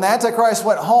 And when the Antichrist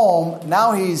went home,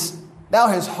 now his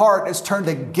heart is turned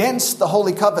against the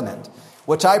holy covenant,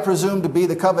 which I presume to be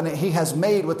the covenant he has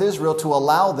made with Israel to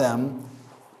allow them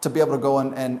to be able to go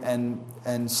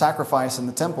and sacrifice in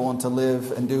the temple and to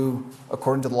live and do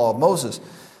according to the law of Moses.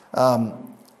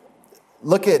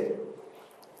 Look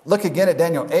again at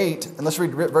Daniel 8, and let's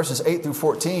read verses 8 through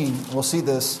 14. We'll see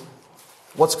this,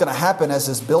 what's going to happen as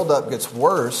this buildup gets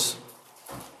worse.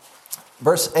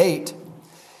 Verse 8,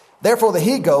 therefore the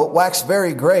he-goat waxed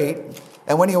very great,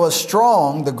 and when he was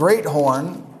strong, the great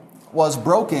horn was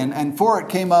broken, and for it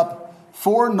came up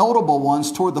 4 notable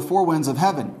ones toward the 4 winds of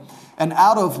heaven. And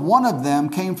out of one of them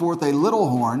came forth a little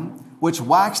horn, which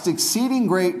waxed exceeding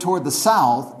great toward the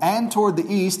south, and toward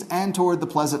the east, and toward the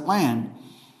pleasant land.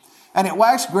 And it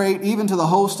waxed great even to the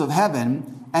host of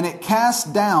heaven, and it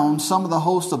cast down some of the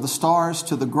host of the stars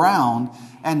to the ground,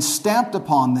 and stamped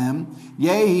upon them.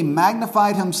 Yea, he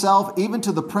magnified himself even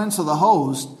to the prince of the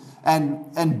host,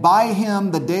 and by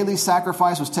him the daily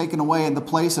sacrifice was taken away, and the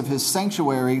place of his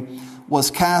sanctuary was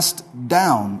cast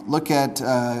down. Look at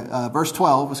verse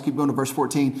 12. Let's keep going to verse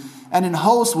 14. And an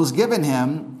host was given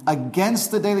him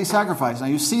against the daily sacrifice. Now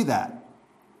you see that.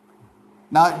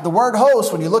 Now the word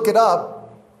host, when you look it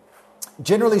up,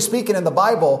 generally speaking in the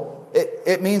Bible,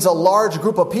 it means a large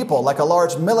group of people, like a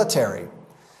large military.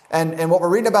 And what we're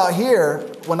reading about here,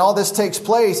 when all this takes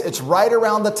place, it's right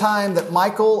around the time that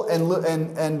Michael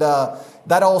and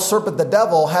that old serpent, the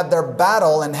devil, had their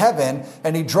battle in heaven,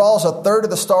 and he draws a third of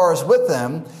the stars with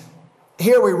them.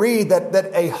 Here we read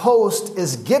that a host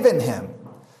is given him.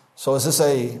 So is this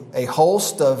a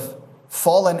host of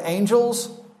fallen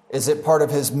angels? Is it part of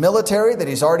his military that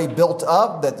he's already built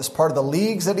up, that is part of the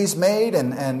leagues that he's made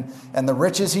and the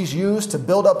riches he's used to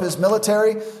build up his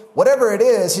military? Whatever it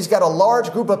is, he's got a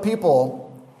large group of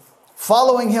people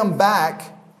following him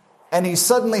back, and he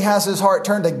suddenly has his heart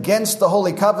turned against the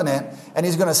Holy Covenant, and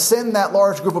he's going to send that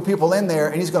large group of people in there,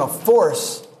 and he's going to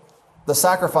force the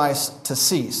sacrifice to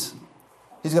cease.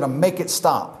 He's going to make it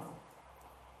stop.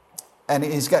 And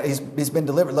he's been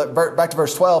delivered. Look, back to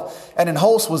verse 12. And an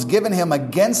host was given him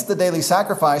against the daily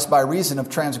sacrifice by reason of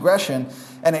transgression,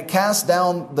 and it cast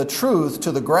down the truth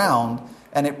to the ground,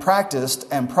 and it practiced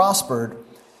and prospered.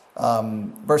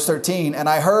 Verse 13. And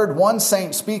I heard one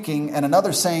saint speaking, and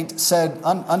another saint said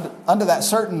unto that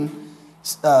certain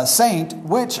saint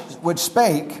which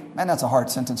spake. Man, that's a hard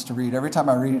sentence to read. Every time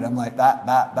I read it, I'm like that.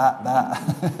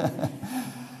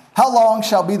 How long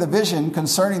shall be the vision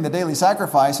concerning the daily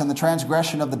sacrifice and the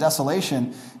transgression of the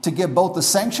desolation, to give both the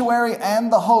sanctuary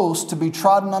and the host to be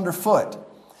trodden under foot?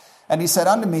 And he said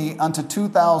unto me, unto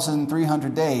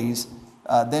 2,300 days,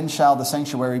 then shall the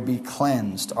sanctuary be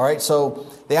cleansed. All right, so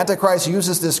the Antichrist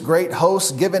uses this great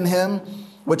host given him,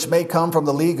 which may come from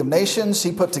the League of Nations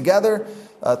he put together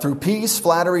through peace,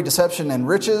 flattery, deception, and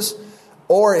riches.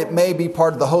 Or it may be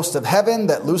part of the host of heaven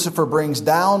that Lucifer brings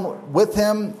down with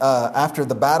him after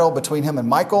the battle between him and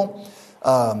Michael.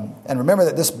 And remember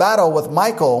that this battle with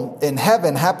Michael in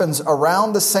heaven happens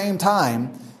around the same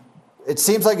time. It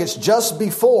seems like it's just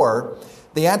before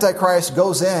the Antichrist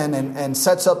goes in and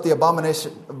sets up the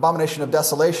abomination of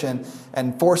desolation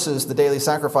and forces the daily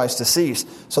sacrifice to cease.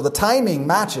 So the timing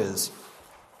matches.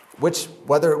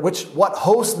 What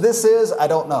host this is, I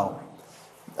don't know.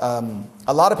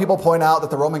 A lot of people point out that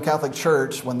the Roman Catholic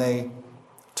Church, when they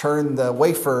turn the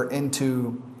wafer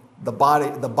into the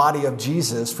body of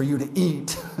Jesus for you to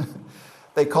eat,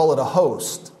 they call it a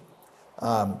host.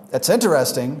 It's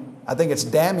interesting. I think it's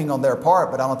damning on their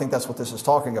part, but I don't think that's what this is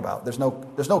talking about. There's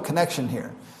no connection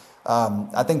here.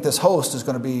 I think this host is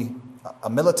going to be a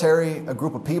military, a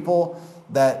group of people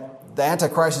that the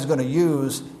Antichrist is going to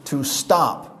use to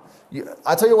stop.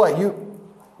 I tell you what,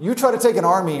 you try to take an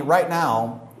army right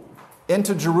now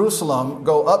into Jerusalem,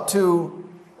 go up to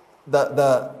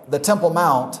the Temple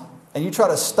Mount, and you try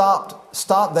to stop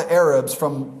the Arabs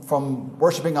from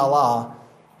worshiping Allah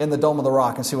in the Dome of the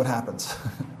Rock and see what happens.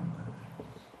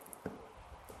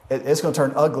 It's going to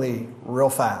turn ugly real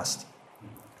fast.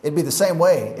 It'd be the same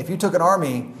way. If you took an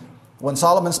army, when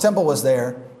Solomon's temple was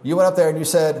there, you went up there and you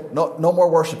said, no more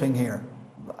worshiping here.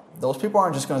 Those people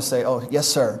aren't just going to say, oh, yes,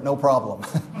 sir, no problem.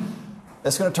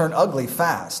 It's going to turn ugly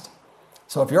fast.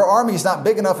 So if your army is not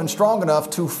big enough and strong enough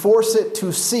to force it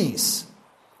to cease,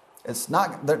 they're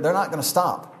not going to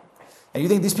stop. And you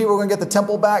think these people are going to get the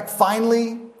temple back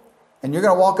finally? And you're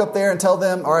going to walk up there and tell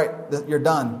them, all right, you're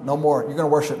done. No more. You're going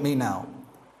to worship me now.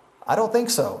 I don't think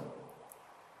so.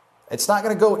 It's not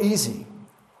going to go easy.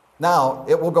 Now,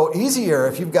 it will go easier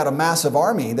if you've got a massive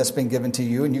army that's been given to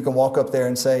you and you can walk up there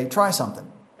and say, try something.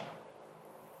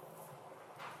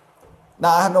 Now,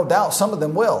 I have no doubt some of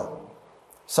them will.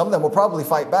 Some of them will probably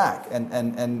fight back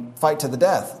and fight to the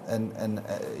death. And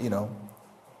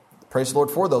praise the Lord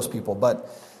for those people. But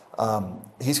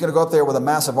he's going to go up there with a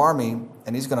massive army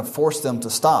and he's going to force them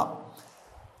to stop.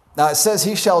 Now, it says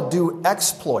he shall do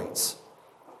exploits.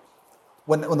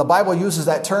 When the Bible uses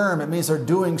that term, it means they're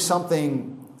doing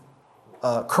something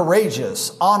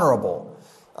courageous, honorable.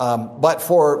 But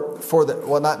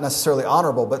not necessarily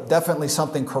honorable, but definitely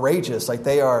something courageous. Like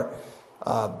they are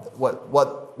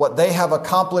what they have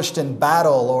accomplished in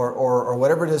battle or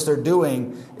whatever it is they're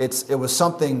doing. It was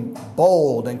something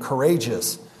bold and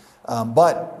courageous.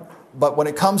 But But when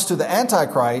it comes to the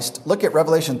Antichrist, look at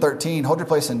Revelation 13. Hold your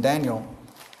place in Daniel.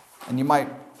 And you might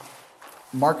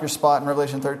mark your spot in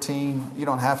Revelation 13. You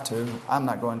don't have to. I'm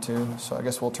not going to. So I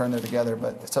guess we'll turn there together,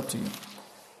 but it's up to you.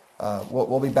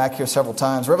 We'll be back here several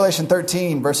times. Revelation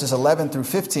 13, verses 11 through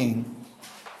 15.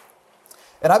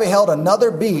 And I beheld another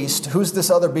beast. Who's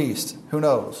this other beast? Who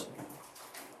knows?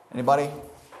 Anybody?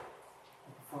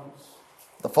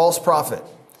 The false prophet.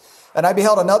 And I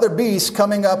beheld another beast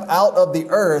coming up out of the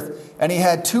earth, and he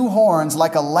had 2 horns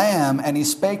like a lamb, and he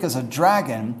spake as a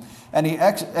dragon, and he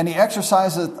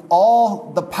exerciseth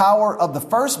all the power of the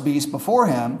first beast before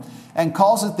him, and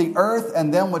causeth the earth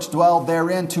and them which dwell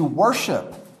therein to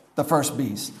worship the first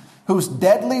beast, whose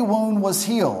deadly wound was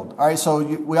healed. All right, so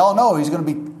we all know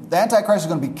the Antichrist is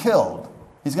going to be killed.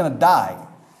 He's going to die.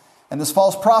 And this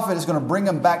false prophet is going to bring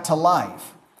him back to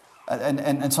life.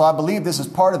 And so I believe this is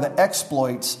part of the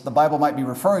exploits the Bible might be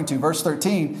referring to. Verse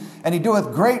 13, and he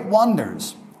doeth great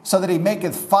wonders, so that he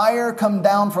maketh fire come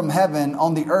down from heaven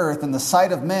on the earth in the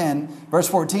sight of men. Verse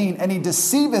 14, and he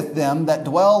deceiveth them that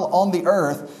dwell on the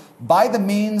earth by the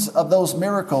means of those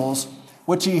miracles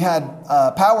which he had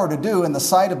power to do in the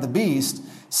sight of the beast,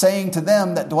 saying to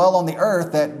them that dwell on the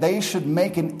earth that they should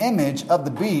make an image of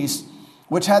the beast,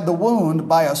 which had the wound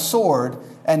by a sword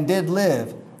and did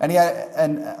live. And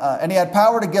he had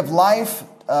power to give life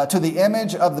to the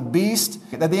image of the beast,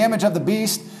 that the image of the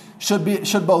beast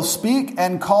should both speak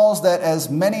and cause that as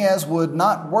many as would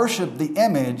not worship the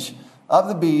image of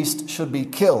the beast should be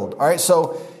killed. All right,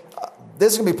 so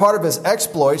this is going to be part of his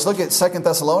exploits. Look at 2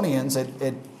 Thessalonians.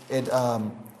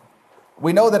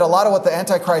 We know that a lot of what the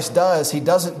Antichrist does, he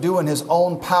doesn't do in his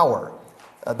own power.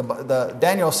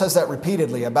 Daniel says that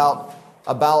repeatedly about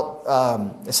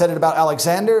it said it about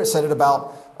Alexander. It said it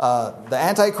about the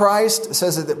Antichrist. It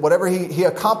says that whatever he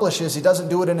accomplishes, he doesn't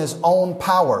do it in his own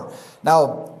power.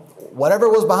 Now, whatever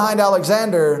was behind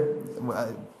Alexander,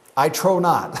 I trow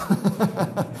not.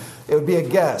 It would be a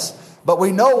guess. But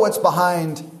we know what's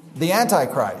behind the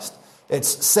Antichrist.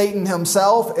 It's Satan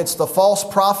himself. It's the false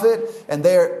prophet. And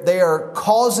they are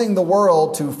causing the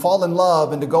world to fall in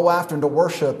love and to go after and to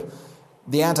worship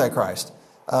the Antichrist.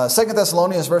 2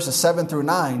 Thessalonians verses 7 through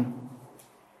 9.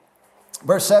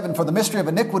 Verse 7, for the mystery of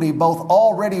iniquity doth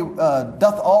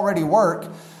already work.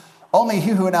 Only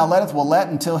he who now letteth will let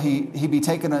until he be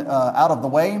taken out of the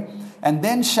way. And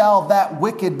then shall that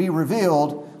wicked be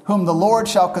revealed, whom the Lord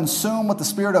shall consume with the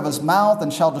spirit of his mouth,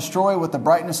 and shall destroy with the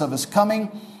brightness of his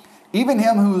coming. Even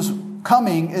him whose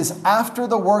coming is after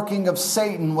the working of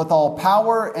Satan with all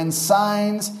power and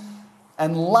signs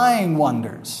and lying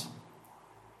wonders.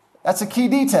 That's a key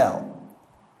detail.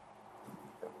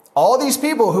 All these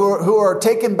people who are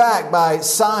taken back by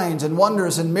signs and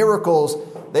wonders and miracles,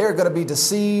 they are going to be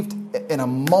deceived in a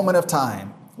moment of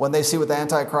time when they see what the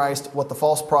Antichrist, what the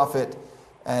false prophet,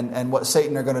 and what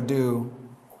Satan are going to do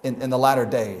in the latter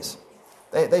days.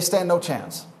 They stand no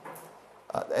chance.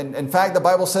 And in fact, the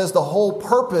Bible says the whole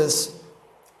purpose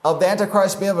of the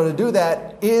Antichrist being able to do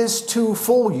that is to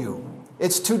fool you.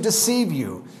 It's to deceive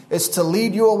you. It's to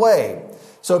lead you away.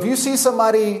 So if you see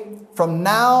somebody from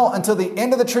now until the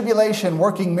end of the tribulation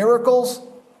working miracles,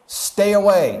 stay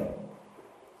away.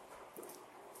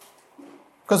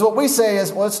 Because what we say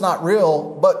is, well, it's not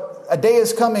real, but a day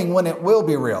is coming when it will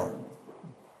be real.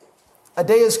 A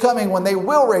day is coming when they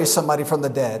will raise somebody from the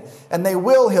dead, and they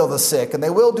will heal the sick, and they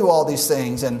will do all these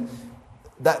things. And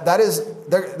that is,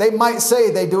 they might say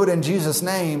they do it in Jesus'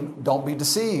 name. Don't be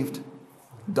deceived.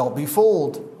 Don't be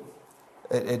fooled.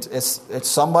 It's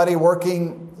somebody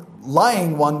working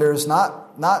lying wonders,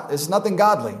 it's nothing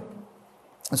godly.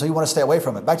 And so you want to stay away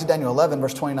from it. Back to Daniel 11,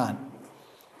 verse 29.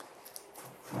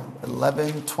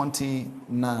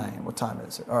 11:29. What time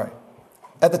is it? All right.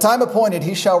 At the time appointed,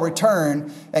 he shall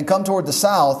return and come toward the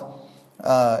south.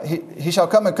 He shall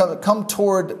come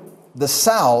toward the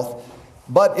south,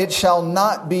 but it shall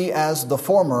not be as the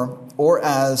former or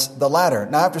as the latter.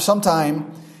 Now, after some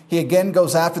time, he again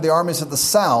goes after the armies of the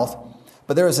south,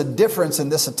 but there is a difference in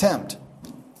this attempt.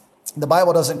 The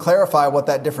Bible doesn't clarify what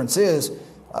that difference is.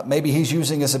 Maybe he's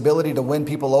using his ability to win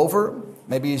people over.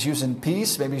 Maybe he's using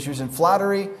peace. Maybe he's using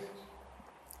flattery.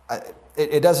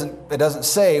 It doesn't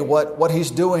say what he's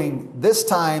doing this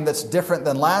time that's different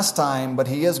than last time, but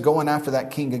he is going after that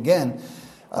king again.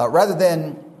 Rather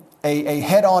than a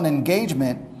head-on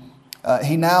engagement,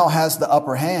 he now has the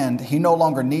upper hand. He no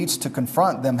longer needs to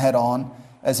confront them head-on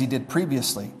as he did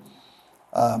previously.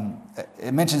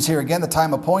 It mentions here again the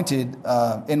time appointed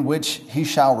in which he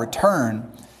shall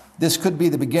return. This could be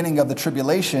the beginning of the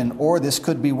tribulation, or this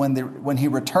could be when he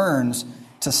returns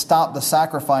to stop the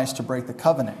sacrifice to break the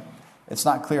covenant. It's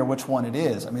not clear which one it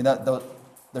is. I mean,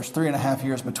 there's 3.5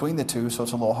 years between the two, so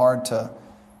it's a little hard to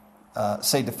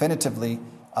say definitively.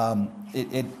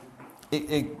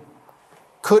 It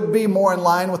could be more in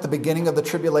line with the beginning of the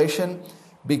tribulation,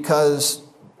 because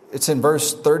it's in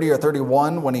verse 30 or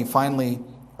 31 when he finally,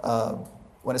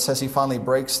 when it says he finally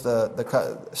breaks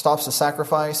stops the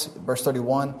sacrifice, verse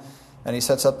 31, and he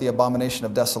sets up the abomination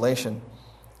of desolation.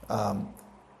 And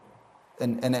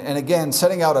again,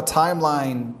 setting out a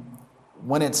timeline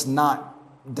when it's not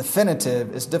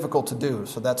definitive is difficult to do,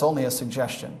 so that's only a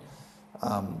suggestion.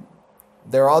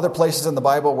 There are other places in the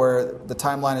Bible where the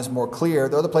timeline is more clear.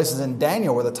 There are other places in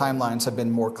Daniel where the timelines have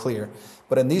been more clear.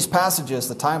 But in these passages,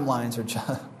 the timelines are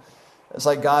just, it's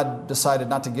like God decided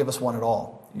not to give us one at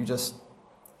all.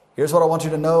 Here's what I want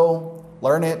you to know,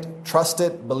 learn it, trust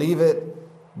it, believe it.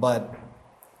 But,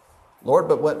 Lord,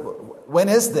 when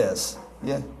is this?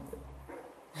 Yeah.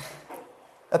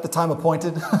 At the time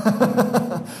appointed.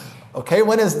 Okay,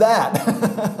 when is that?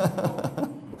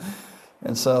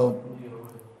 And so,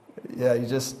 yeah, you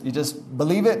just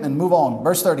believe it and move on.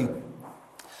 Verse 30.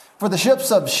 For the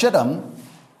ships of Shittim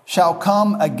shall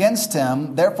come against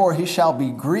him, therefore he shall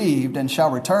be grieved and shall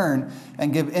return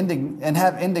and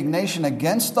have indignation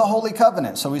against the holy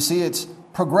covenant. So we see it's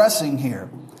progressing here.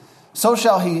 So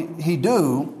shall he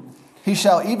do. He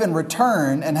shall even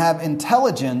return and have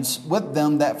intelligence with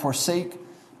them that forsake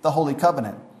the holy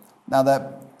covenant. Now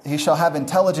that he shall have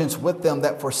intelligence with them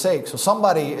that forsake. So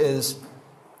somebody is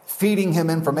feeding him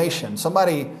information.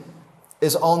 Somebody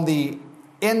is on the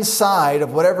inside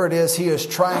of whatever it is he is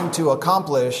trying to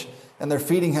accomplish, and they're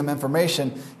feeding him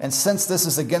information. And since this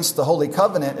is against the Holy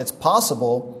Covenant, it's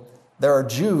possible there are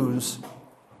Jews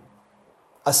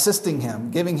assisting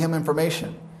him, giving him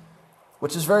information,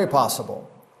 which is very possible.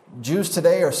 Jews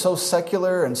today are so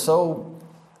secular and so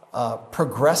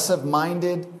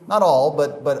progressive-minded. Not all,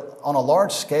 but on a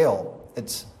large scale,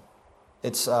 it's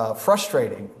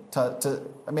frustrating.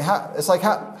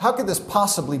 How could this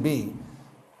possibly be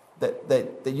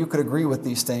that you could agree with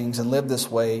these things and live this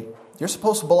way? You're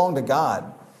supposed to belong to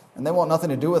God, and they want nothing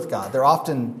to do with God. They're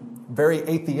often very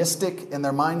atheistic in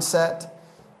their mindset.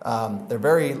 They're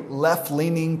very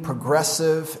left-leaning,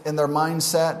 progressive in their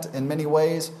mindset in many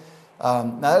ways. Now,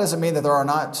 that doesn't mean that there are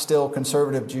not still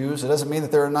conservative Jews. It doesn't mean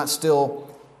that there are not still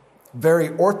very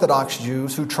Orthodox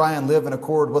Jews who try and live in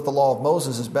accord with the law of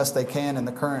Moses as best they can in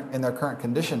their current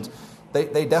conditions.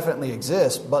 They definitely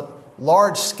exist, but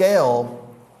large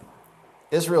scale,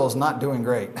 Israel is not doing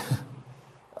great.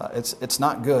 It's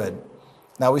not good.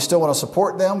 Now, we still want to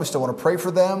support them. We still want to pray for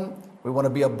them. We want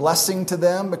to be a blessing to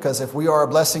them, because if we are a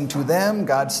blessing to them,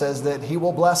 God says that He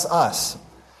will bless us.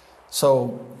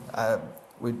 So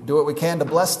we do what we can to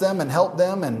bless them and help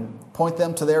them and point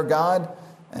them to their God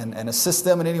and assist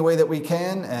them in any way that we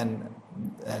can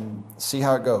and see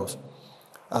how it goes.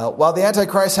 While the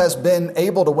Antichrist has been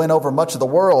able to win over much of the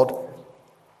world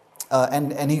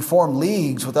and he formed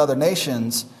leagues with other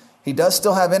nations, he does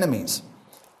still have enemies.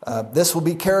 This will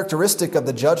be characteristic of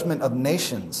the judgment of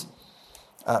nations.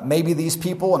 Maybe these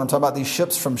people, and I'm talking about these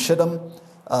ships from Shittim,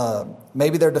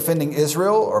 maybe they're defending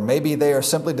Israel, or maybe they are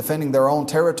simply defending their own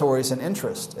territories and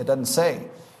interests. It doesn't say.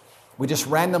 We just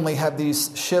randomly have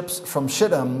these ships from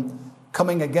Shittim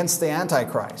coming against the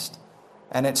Antichrist.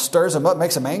 And it stirs them up,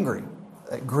 makes them angry.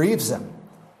 It grieves them.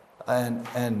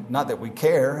 And not that we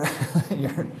care.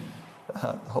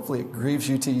 Hopefully it grieves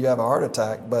you till you have a heart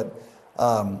attack. But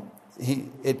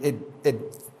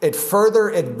it further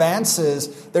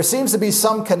advances. There seems to be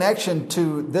some connection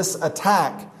to this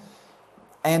attack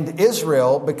and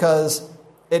Israel, because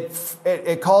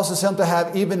it causes him to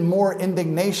have even more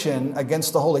indignation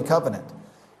against the Holy Covenant.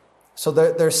 So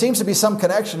there seems to be some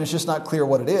connection. It's just not clear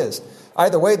what it is.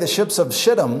 Either way, the ships of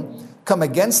Shittim come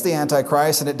against the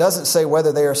Antichrist, and it doesn't say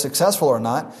whether they are successful or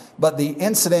not, but the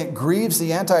incident grieves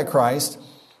the Antichrist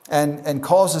and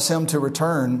causes him to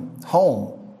return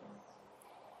home.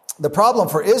 The problem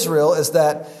for Israel is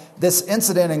that this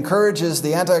incident encourages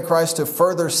the Antichrist to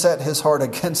further set his heart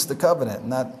against the covenant.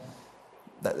 And that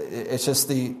it's just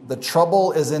the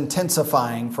trouble is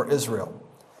intensifying for Israel.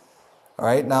 All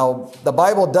right, now the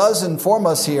Bible does inform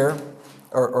us here,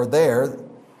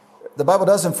 the Bible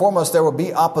does inform us there will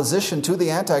be opposition to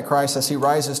the Antichrist as he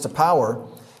rises to power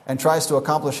and tries to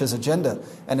accomplish his agenda.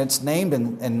 And it's named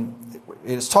and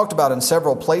it's talked about in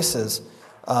several places.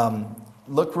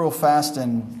 Look real fast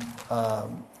in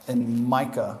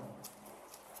Micah.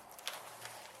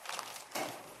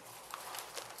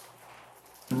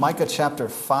 Micah chapter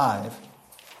 5.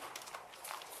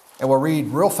 And we'll read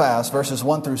real fast verses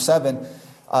 1 through 7.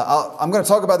 I'm going to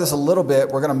talk about this a little bit.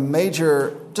 We're going to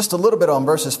major just a little bit on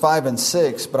verses 5 and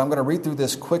 6, but I'm going to read through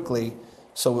this quickly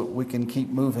so we can keep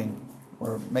moving.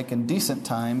 we're making decent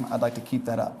time. I'd like to keep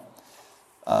that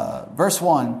up. Verse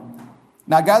 1.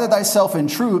 Now gather thyself in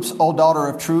troops, O daughter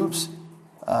of troops.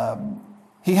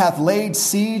 He hath laid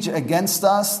siege against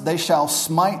us. They shall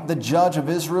smite the judge of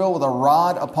Israel with a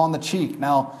rod upon the cheek.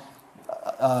 Now,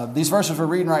 these verses we're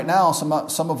reading right now, some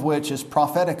of which is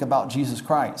prophetic about Jesus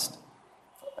Christ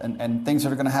and things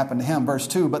that are going to happen to him. Verse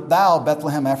 2, but thou,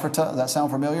 Bethlehem Ephratah, does that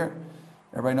sound familiar?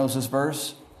 Everybody knows this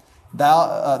verse.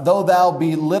 Though thou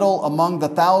be little among the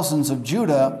thousands of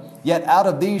Judah, yet out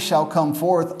of thee shall come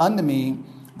forth unto me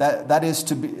that is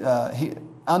to be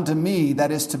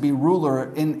that is to be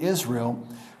ruler in Israel,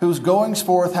 whose goings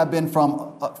forth have been from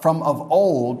of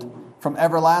old, from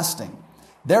everlasting.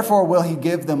 Therefore will he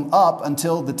give them up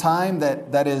until the time that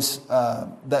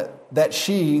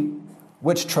she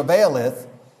which travaileth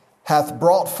hath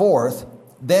brought forth.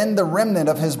 Then the remnant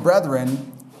of his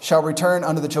brethren shall return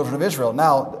unto the children of Israel.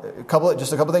 Now,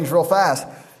 just a couple things real fast.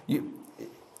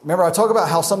 Remember, I talk about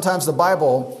how sometimes the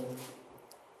Bible,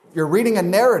 you're reading a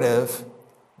narrative,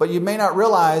 but you may not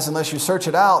realize, unless you search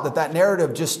it out, that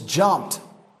narrative just jumped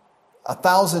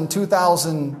 1,000,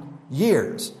 2,000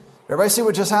 years. Everybody see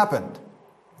what just happened?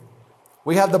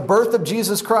 We have the birth of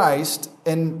Jesus Christ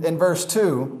in verse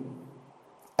 2,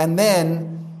 and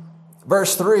then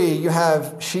verse 3, you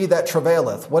have she that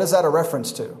travaileth. What is that a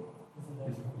reference to?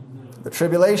 The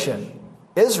tribulation.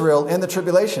 Israel in the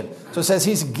tribulation. So it says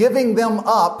he's giving them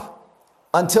up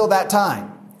until that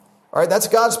time. All right, that's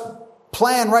God's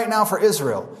plan right now for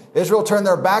Israel. Israel turned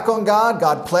their back on God.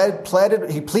 God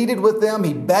pleaded with them.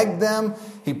 He begged them.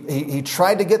 He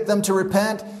tried to get them to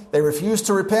repent. They refused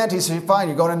to repent. He said, fine,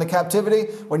 you're going into captivity.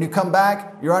 When you come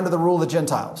back, you're under the rule of the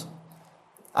Gentiles.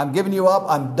 I'm giving you up.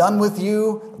 I'm done with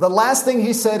you. The last thing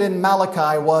he said in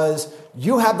Malachi was,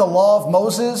 you have the law of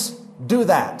Moses. Do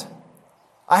that.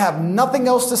 I have nothing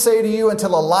else to say to you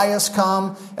until Elias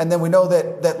come. And then we know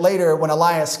that later when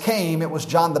Elias came, it was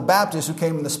John the Baptist who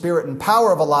came in the spirit and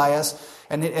power of Elias.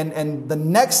 And the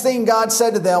next thing God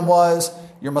said to them was,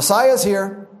 your Messiah is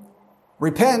here.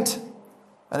 Repent.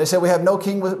 And they said, we have no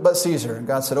king but Caesar. And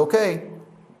God said, okay,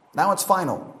 now it's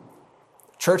final.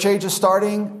 Church age is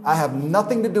starting. I have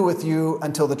nothing to do with you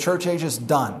until the church age is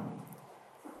done.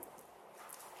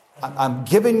 I'm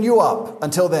giving you up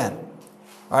until then.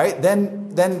 All right,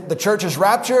 then the church is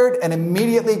raptured, and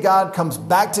immediately God comes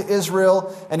back to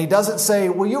Israel, and he doesn't say,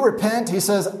 will you repent? He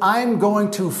says, I'm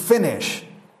going to finish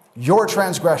your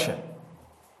transgression.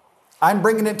 I'm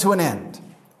bringing it to an end.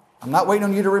 I'm not waiting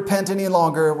on you to repent any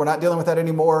longer. We're not dealing with that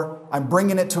anymore. I'm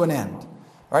bringing it to an end. All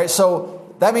right,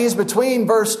 so that means between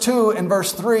verse 2 and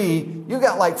verse 3, you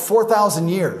got like 4,000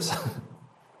 years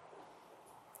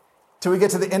till we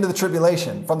get to the end of the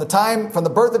tribulation. From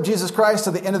the birth of Jesus Christ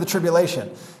to the end of the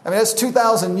tribulation. I mean, that's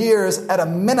 2,000 years at a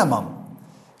minimum.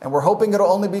 And we're hoping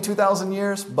it'll only be 2,000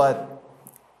 years, but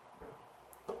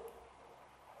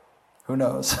who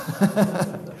knows?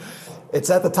 It's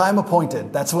at the time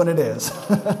appointed. That's when it is.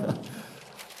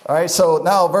 All right, so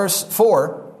now verse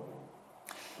 4.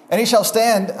 And he shall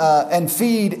stand and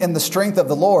feed in the strength of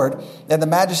the Lord and the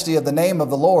majesty of the name of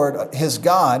the Lord his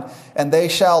God, and they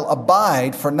shall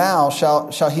abide, for now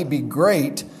shall he be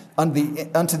great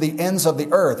unto the ends of the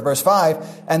earth. Verse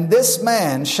 5, and this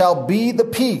man shall be the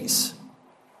peace.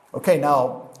 Okay,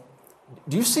 now,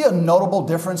 do you see a notable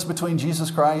difference between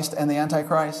Jesus Christ and the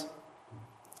Antichrist?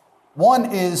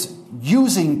 One is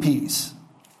using peace.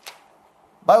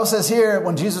 The Bible says here,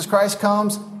 when Jesus Christ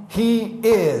comes, he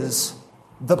is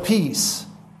the peace.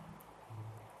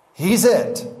 He's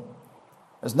it.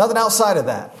 There's nothing outside of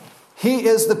that. He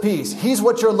is the peace. He's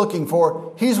what you're looking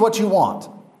for. He's what you want.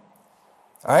 All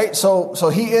right, so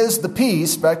he is the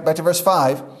peace. Back to verse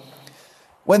 5.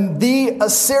 When the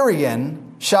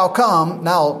Assyrian shall come.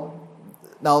 Now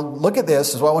look at this.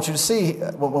 This is what I want you to see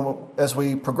as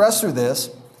we progress through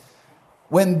this.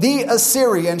 When the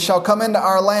Assyrian shall come into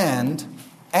our land,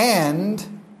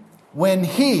 and when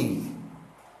he...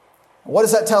 What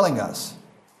is that telling us?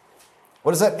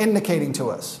 What is that indicating to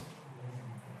us?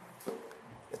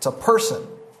 It's a person.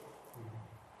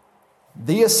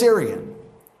 The Assyrian.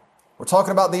 We're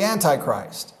talking about the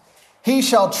Antichrist. He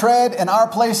shall tread in our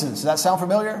places. Does that sound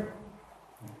familiar?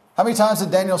 How many times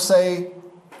did Daniel say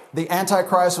the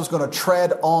Antichrist was going to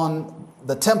tread on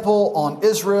the temple, on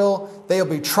Israel? They'll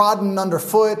be trodden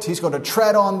underfoot. He's going to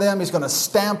tread on them. He's going to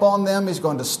stamp on them. He's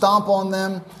going to stomp on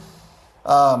them.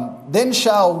 Then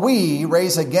shall we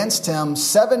raise against him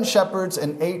 7 shepherds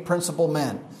and 8 principal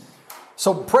men.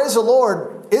 So praise the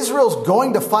Lord, Israel's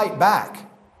going to fight back.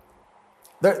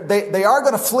 They are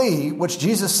going to flee, which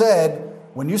Jesus said,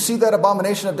 when you see that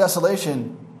abomination of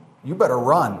desolation, you better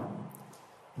run.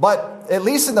 But at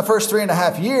least in the first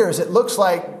 3.5 years, it looks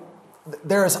like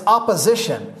there is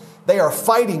opposition. They are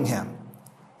fighting him.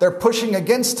 They're pushing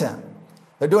against him.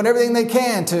 They're doing everything they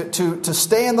can to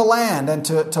stay in the land and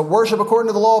to worship according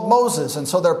to the law of Moses. And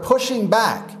so they're pushing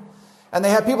back. And they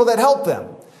have people that help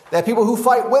them. They have people who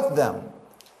fight with them.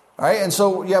 All right? And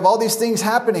so you have all these things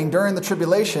happening during the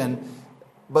tribulation.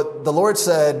 But the Lord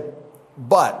said,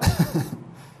 but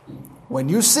when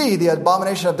you see the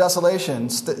abomination of desolation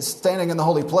standing in the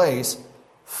holy place,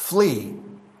 flee.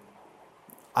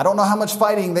 I don't know how much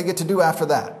fighting they get to do after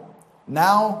that.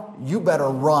 Now you better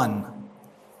run.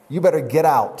 You better get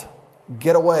out.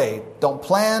 Get away. Don't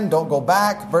plan. Don't go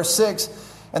back. Verse 6,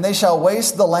 and they shall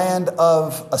waste the land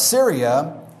of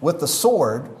Assyria with the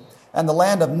sword, and the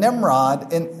land of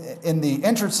Nimrod in the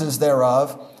entrances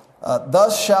thereof.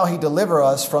 Thus shall he deliver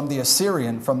us from the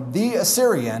Assyrian,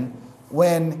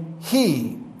 when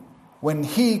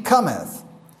he cometh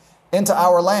into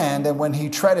our land, and when he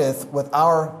treadeth with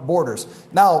our borders.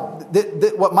 Now,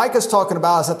 what Micah's talking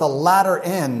about is at the latter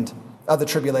end of the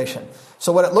tribulation.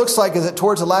 So what it looks like is that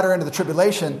towards the latter end of the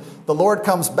tribulation, the Lord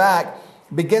comes back,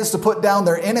 begins to put down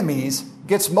their enemies,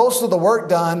 gets most of the work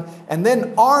done, and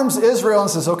then arms Israel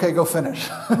and says, okay, go finish.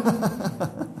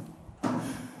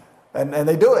 and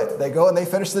they do it. They go and they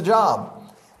finish the job.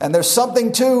 And there's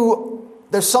something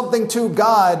to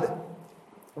God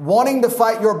wanting to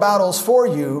fight your battles for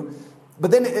you, but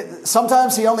then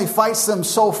sometimes he only fights them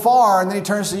so far, and then he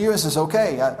turns to you and says,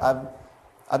 okay,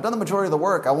 I've done the majority of the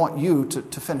work. I want you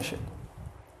to finish it.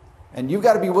 And you've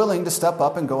got to be willing to step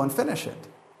up and go and finish it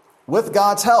with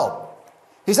God's help.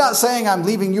 He's not saying I'm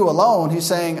leaving you alone. He's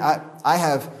saying I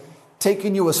have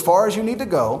taken you as far as you need to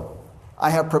go. I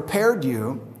have prepared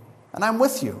you, and I'm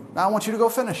with you. Now I want you to go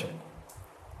finish it.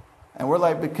 And we're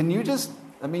like, but can you just,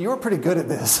 you were pretty good at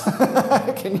this.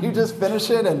 Can you just finish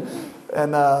it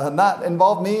and not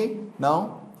involve me?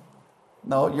 No,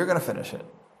 you're going to finish it.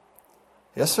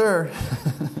 Yes, sir.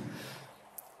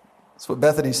 That's what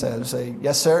Bethany says. Say,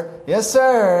 yes, sir. Yes,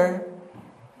 sir.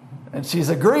 And she's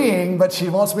agreeing, but she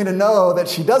wants me to know that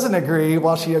she doesn't agree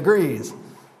while she agrees.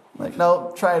 I'm like,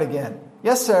 no, try it again.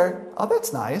 Yes, sir. Oh,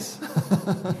 that's nice.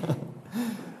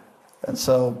 And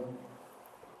so,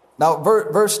 now,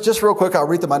 verse, just real quick, I'll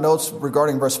read my notes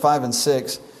regarding verse 5 and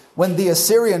 6. When the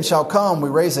Assyrian shall come, we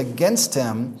raise against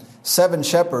him 7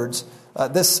 shepherds.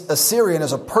 This Assyrian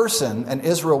is a person, and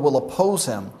Israel will oppose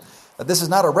him. This is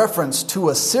not a reference to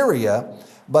Assyria,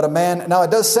 but a man. Now, it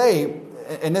does say,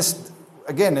 in this,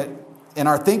 again, in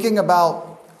our thinking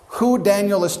about who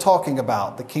Daniel is talking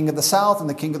about, the king of the south and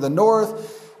the king of the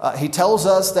north, he tells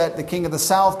us that the king of the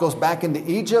south goes back into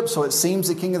Egypt, so it seems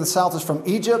the king of the south is from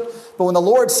Egypt. But when the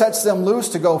Lord sets them loose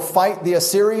to go fight the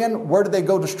Assyrian, where do they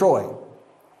go destroy?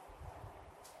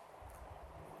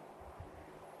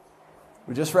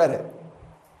 We just read it.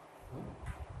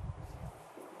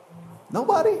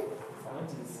 Nobody?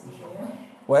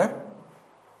 Where?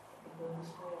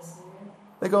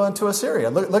 They go into Assyria.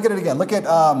 Look at it again. Look at,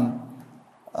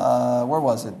 where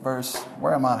was it?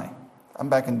 Where am I? I'm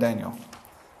back in Daniel.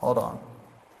 Hold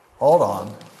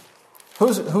on.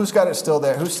 Who's got it still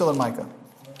there? Who's still in Micah?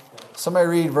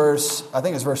 Somebody read I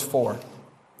think it's verse 4.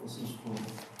 This is 4.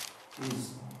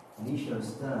 And he shall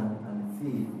stand and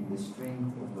feed in the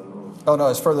strength of the Lord. Oh, no,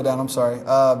 it's further down. I'm sorry.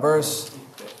 Verse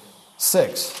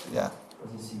 6. Yeah.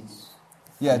 Verse 6.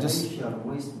 Yeah, and just. they shall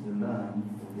waste the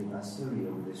land of the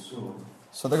Assyria with the sword.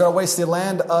 So they're going to waste the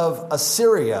land of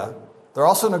Assyria. They're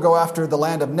also going to go after the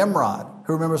land of Nimrod.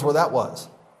 Who remembers where that was?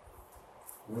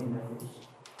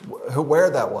 Where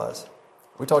that was.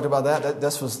 We talked about that.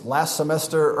 This was last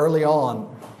semester early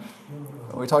on.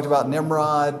 We talked about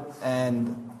Nimrod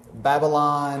and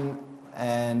Babylon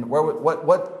and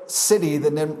what city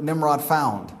that Nimrod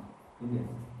found?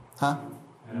 Huh?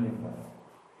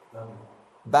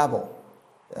 Babel.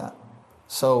 Yeah.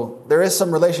 So there is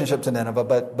some relationship to Nineveh,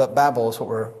 but Babel is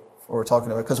what we're talking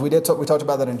about, because we talked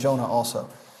about that in Jonah also.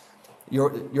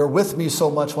 You're with me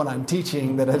so much when I'm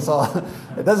teaching that it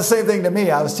does the same thing to me.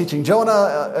 I was teaching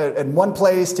Jonah in one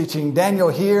place, teaching Daniel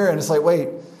here, and it's like, wait,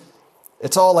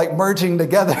 it's all like merging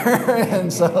together.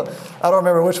 And so I don't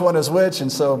remember which one is which.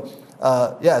 And so,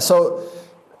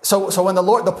 So when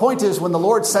the point is, when the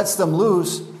Lord sets them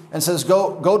loose and says,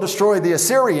 go destroy the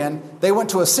Assyrian, they went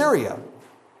to Assyria,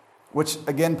 which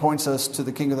again points us to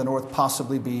the king of the north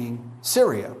possibly being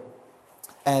Syria.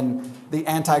 And the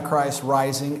Antichrist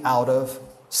rising out of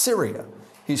Syria.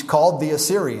 He's called the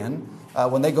Assyrian.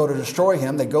 When they go to destroy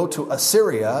him, they go to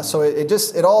Assyria. So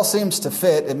it all seems to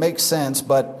fit. It makes sense,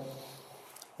 but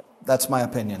that's my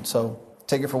opinion. So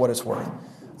take it for what it's worth.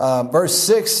 Verse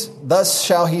 6, thus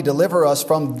shall he deliver us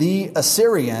from the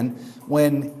Assyrian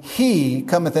when he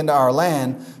cometh into our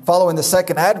land, following the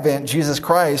second advent, Jesus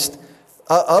Christ,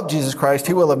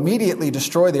 he will immediately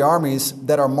destroy the armies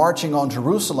that are marching on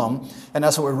Jerusalem. And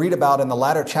that's what we read about in the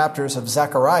latter chapters of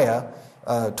Zechariah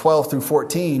 12 through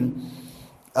 14.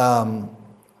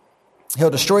 He'll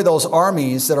destroy those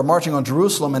armies that are marching on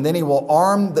Jerusalem, and then he will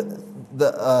arm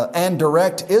and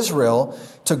direct Israel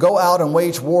to go out and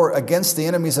wage war against the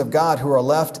enemies of God who are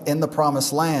left in the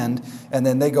promised land. And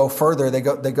then they go further. They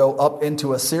go up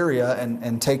into Assyria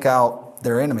and take out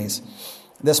their enemies.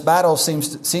 This battle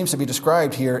seems to be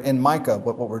described here in Micah,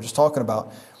 what we're just talking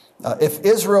about. If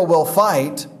Israel will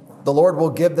fight, the Lord will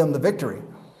give them the victory.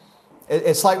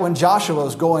 It's like when Joshua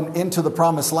was going into the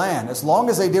promised land. As long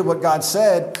as they did what God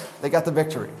said, they got the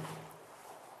victory.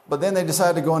 But then they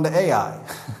decided to go into Ai.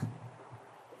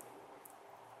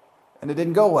 And it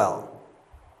didn't go well.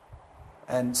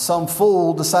 And some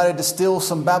fool decided to steal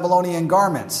some Babylonian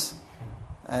garments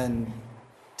and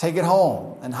take it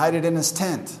home and hide it in his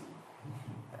tent.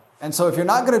 And so if you're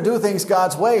not going to do things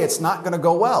God's way, it's not going to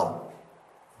go well.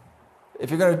 If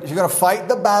you're going to fight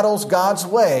the battles God's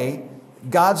way,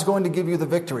 God's going to give you the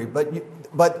victory.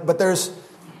 But there's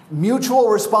mutual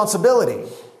responsibility.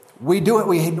 We do it.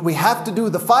 We have to do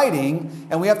the fighting,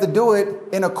 and we have to do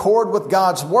it in accord with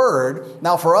God's word.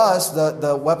 Now, for us,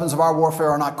 the weapons of our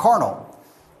warfare are not carnal.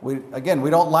 We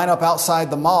don't line up outside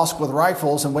the mosque with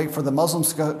rifles and wait for the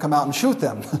Muslims to come out and shoot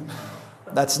them.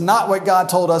 That's not what God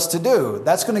told us to do.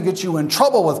 That's going to get you in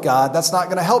trouble with God. That's not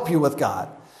going to help you with God.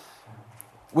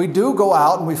 We do go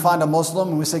out and we find a Muslim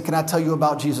and we say, "Can I tell you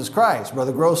about Jesus Christ?"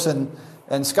 Brother Gross and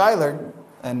Skylar,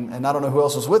 and I don't know who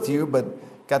else was with you, but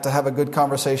got to have a good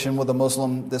conversation with a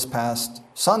Muslim this past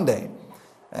Sunday.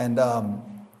 And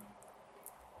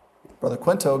Brother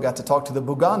Quinto got to talk to the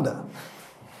Buganda,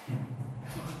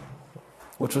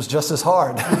 which was just as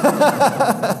hard.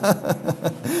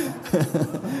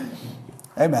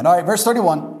 Amen. All right, verse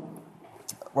 31.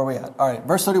 Where are we at? All right,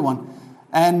 verse 31.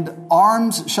 And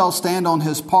arms shall stand on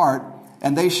his part,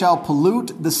 and they shall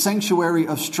pollute the sanctuary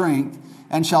of strength,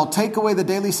 and shall take away the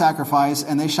daily sacrifice,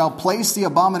 and they shall place the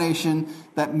abomination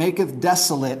that maketh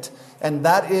desolate. And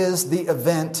that is the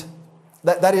event,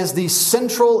 that is the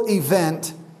central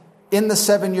event in the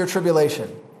 7-year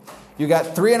tribulation. You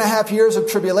got 3.5 years of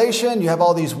tribulation. You have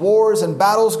all these wars and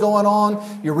battles going on.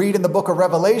 You read in the book of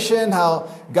Revelation how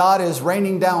God is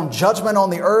raining down judgment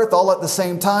on the earth all at the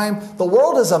same time. The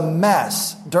world is a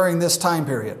mess during this time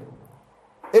period.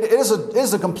 It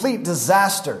is a complete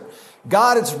disaster.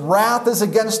 God's wrath is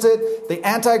against it. The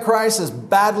Antichrist is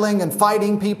battling and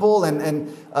fighting people,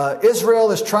 and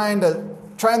Israel is trying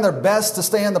their best to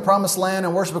stay in the promised land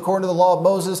and worship according to the law of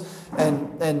Moses.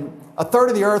 And a third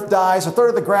of the earth dies, a third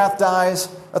of the grass dies,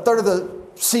 a third of the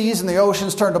seas and the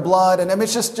oceans turn to blood. And I mean,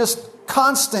 it's just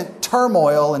constant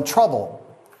turmoil and trouble.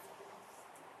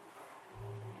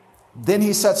 Then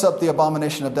he sets up the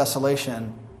abomination of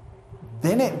desolation.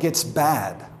 Then it gets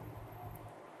bad.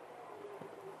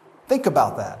 Think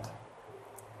about that.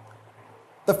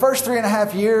 The first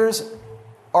 3.5 years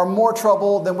are more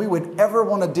trouble than we would ever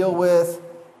want to deal with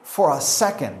for a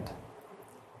second.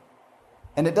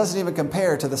 And it doesn't even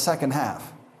compare to the second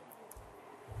half.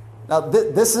 Now,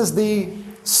 this is the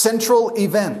central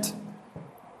event.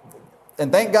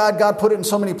 And thank God God put it in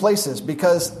so many places,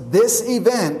 because this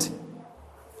event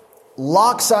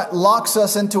locks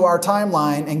us into our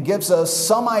timeline and gives us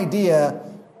some idea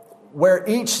where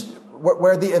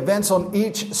the events on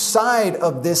each side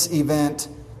of this event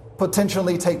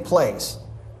potentially take place.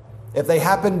 If they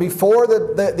happen before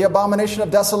the abomination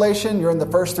of desolation, you're in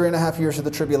the first 3.5 years of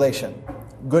the tribulation.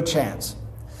 Good chance.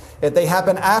 If they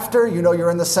happen after, you're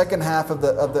in the second half of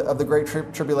the Great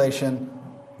Tribulation.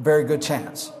 Very good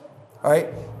chance. All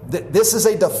right? This is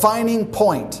a defining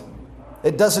point.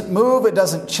 It doesn't move. It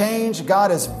doesn't change.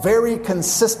 God is very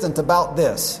consistent about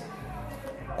this.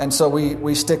 And so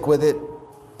we stick with it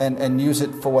and use it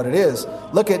for what it is.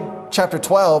 Look at chapter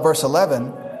 12, verse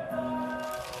 11.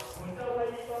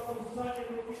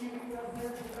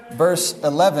 Verse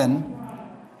 11.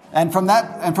 And from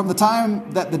the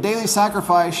time that the daily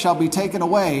sacrifice shall be taken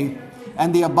away,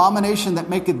 and the abomination that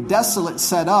maketh desolate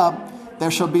set up,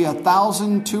 there shall be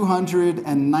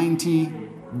 1,290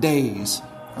 days.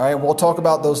 All right, we'll talk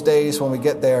about those days when we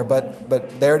get there,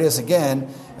 but there it is again.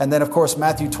 And then, of course,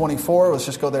 Matthew 24. Let's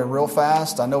just go there real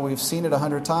fast. I know we've seen it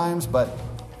 100 times, but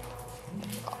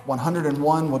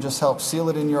 101 will just help seal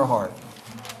it in your heart.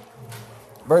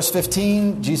 Verse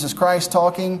 15, Jesus Christ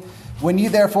talking. When ye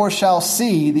therefore shall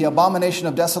see the abomination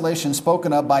of desolation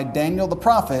spoken of by Daniel the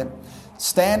prophet,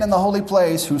 stand in the holy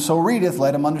place, whoso readeth,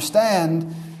 let him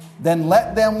understand. Then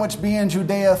let them which be in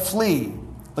Judea flee.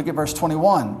 Look at verse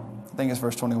 21. I think it's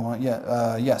verse 21.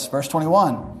 Yes, verse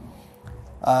 21.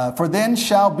 For then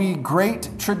shall be great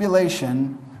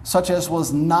tribulation, such as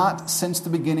was not since the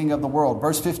beginning of the world.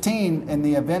 Verse 15 in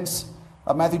the events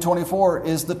of Matthew 24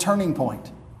 is the turning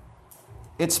point.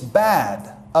 It's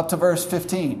bad up to verse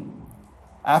 15.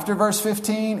 After verse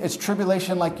 15, it's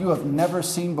tribulation like you have never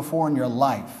seen before in your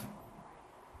life.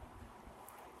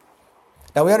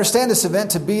 Now we understand this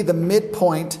event to be the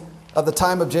midpoint of the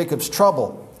time of Jacob's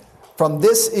trouble. From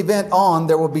this event on,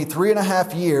 there will be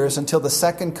 3.5 years until the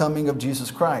second coming of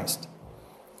Jesus Christ.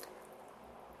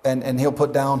 And he'll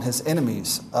put down his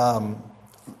enemies.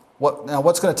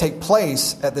 What's going to take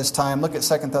place at this time? Look at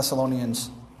 2 Thessalonians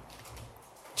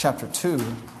chapter 2.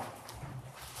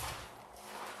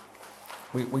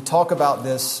 We talk about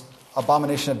this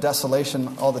abomination of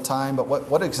desolation all the time, but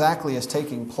what exactly is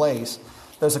taking place?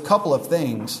 There's a couple of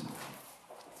things,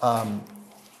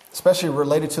 especially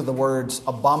related to the words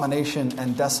abomination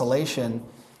and desolation.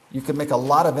 You could make a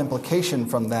lot of implication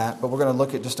from that, but we're going to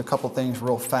look at just a couple things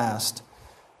real fast.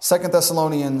 2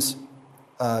 Thessalonians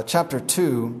chapter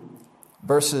 2,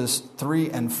 verses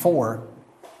 3 and 4.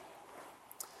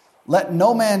 Let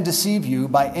no man deceive you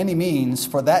by any means,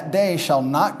 for that day shall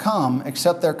not come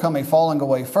except there come a falling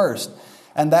away first,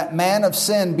 and that man of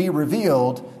sin be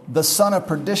revealed, the son of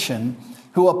perdition,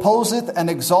 who opposeth and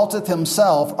exalteth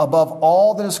himself above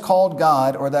all that is called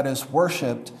God or that is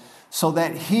worshipped, so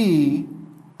that he,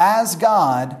 as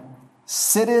God,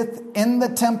 sitteth in the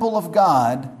temple of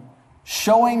God,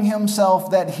 showing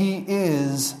himself that he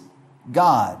is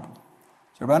God.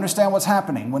 So we understand what's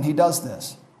happening when he does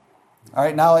this. All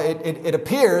right, now it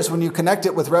appears when you connect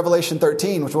it with Revelation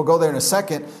 13, which we'll go there in a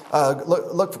second.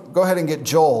 Go ahead and get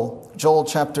Joel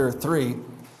chapter 3.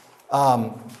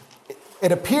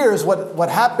 It appears what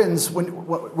happens when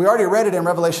we already read it in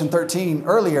Revelation 13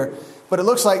 earlier, but it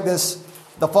looks like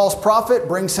the false prophet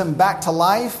brings him back to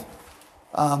life,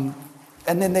 and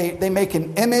then they make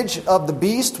an image of the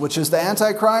beast, which is the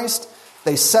Antichrist.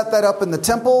 They set that up in the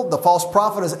temple. The false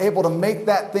prophet is able to make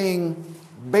that thing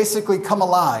basically come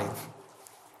alive.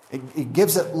 It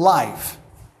gives it life.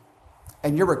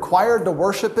 And you're required to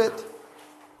worship it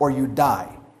or you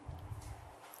die.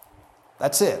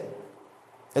 That's it.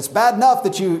 It's bad enough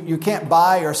that you can't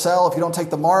buy or sell if you don't take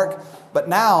the mark, but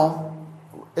now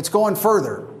it's going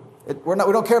further. We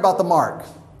don't care about the mark.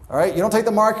 All right? You don't take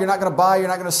the mark, you're not going to buy, you're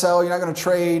not going to sell, you're not going to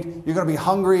trade, you're going to be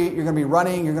hungry, you're going to be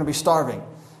running, you're going to be starving.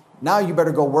 Now you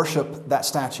better go worship that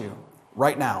statue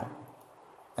right now.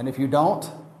 And if you don't,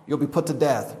 you'll be put to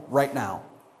death right now.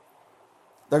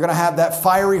 They're going to have that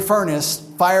fiery furnace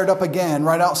fired up again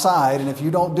right outside, and if you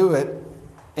don't do it,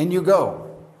 in you go.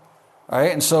 All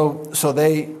right, and it's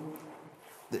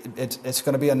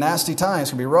going to be a nasty time.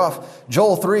 It's going to be rough.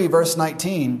 Joel 3, verse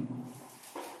 19.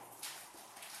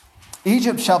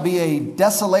 Egypt shall be a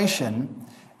desolation,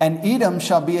 and Edom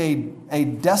shall be a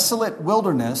desolate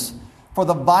wilderness for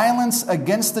the violence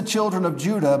against the children of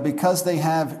Judah, because they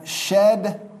have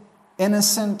shed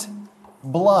innocent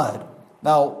blood.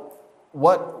 Now,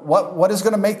 what is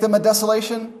going to make them a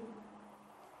desolation?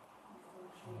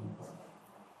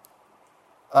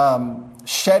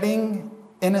 Shedding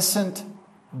innocent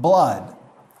blood.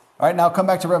 All right, now come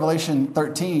back to Revelation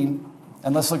 13,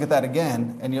 and let's look at that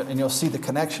again, and you'll see the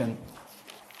connection.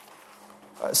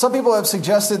 Some people have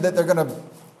suggested that they're going to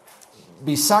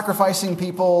be sacrificing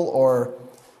people or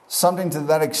something to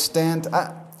that extent.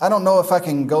 I don't know if I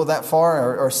can go that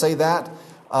far or say that.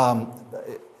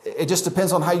 It just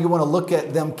depends on how you want to look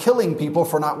at them killing people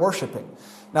for not worshiping.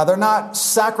 Now, they're not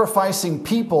sacrificing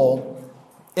people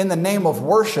in the name of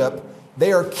worship.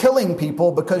 They are killing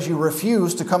people because you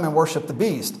refuse to come and worship the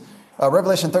beast.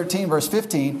 Revelation 13, verse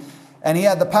 15, and he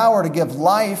had the power to give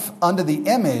life unto the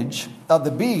image of the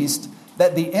beast,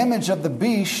 that the image of the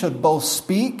beast should both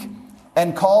speak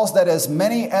and cause that as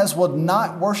many as would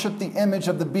not worship the image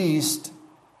of the beast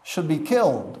should be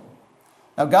killed.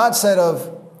 Now, God said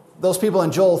of those people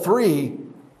in Joel 3,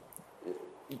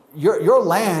 your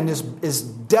land is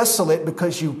desolate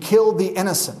because you killed the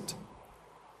innocent.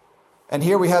 And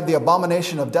here we have the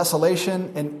abomination of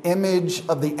desolation, an image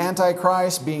of the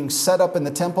Antichrist being set up in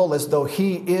the temple as though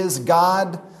he is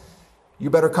God. You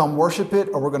better come worship it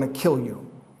or we're going to kill you.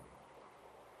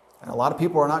 And a lot of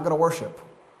people are not going to worship.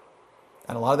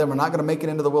 And a lot of them are not going to make it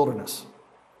into the wilderness.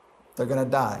 They're going to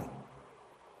die.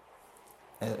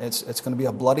 It's going to be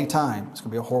a bloody time. It's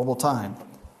going to be a horrible time.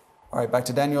 All right, back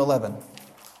to Daniel 11. All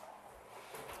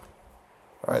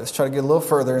right, let's try to get a little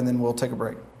further and then we'll take a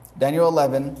break. Daniel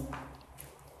 11,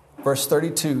 verse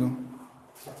 32.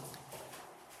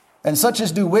 And such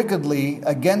as do wickedly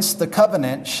against the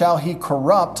covenant shall he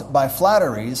corrupt by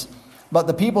flatteries, But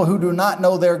the people who do not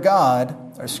know their God,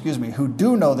 who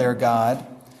do know their God,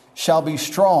 shall be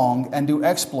strong and do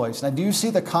exploits. Now, do you see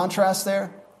the contrast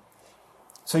there?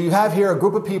 So you have here a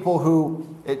group of people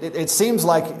who, it seems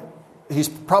like he's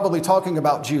probably talking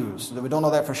about Jews. We don't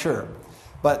know that for sure.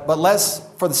 But let's,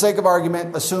 for the sake of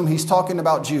argument, assume he's talking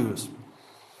about Jews.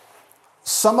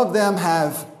 Some of them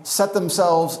have set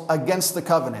themselves against the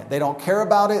covenant. They don't care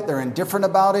about it, they're indifferent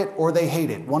about it, or they hate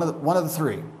it. One of the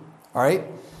three. All right?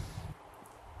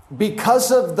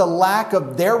 Because of the lack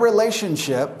of their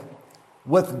relationship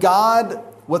with God,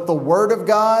 with the Word of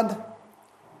God,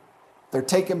 they're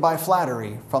taken by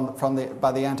flattery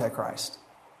by the Antichrist.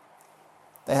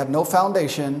 They have no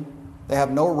foundation. They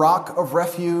have no rock of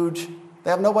refuge. They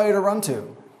have nobody to run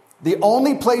to. The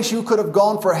only place you could have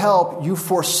gone for help, you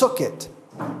forsook it.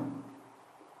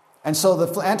 And so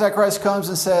the Antichrist comes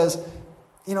and says,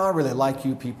 I really like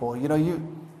you people. You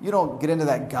don't get into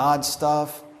that God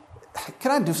stuff.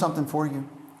 Can I do something for you?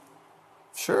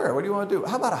 Sure. What do you want to do?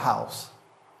 How about a house?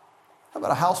 How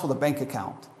about a house with a bank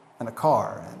account and a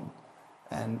car?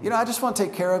 And I just want to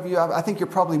take care of you. I think you're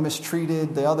probably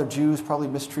mistreated. The other Jews probably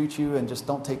mistreat you and just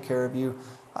don't take care of you.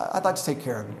 I'd like to take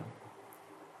care of you.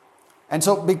 And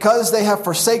so because they have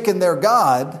forsaken their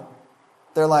God,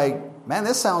 they're like, man,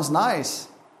 this sounds nice.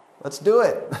 Let's do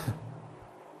it.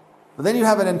 But then you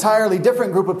have an entirely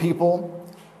different group of people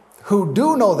who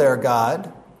do know their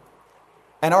God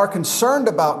and are concerned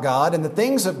about God and the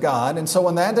things of God. And so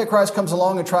when the Antichrist comes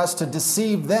along and tries to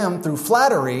deceive them through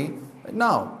flattery,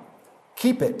 no,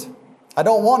 keep it. I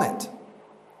don't want it.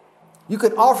 You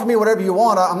can offer me whatever you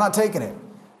want. I'm not taking it.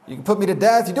 You can put me to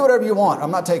death. You do whatever you want.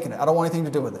 I'm not taking it. I don't want anything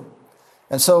to do with it.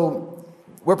 And so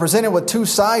we're presented with two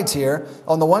sides here.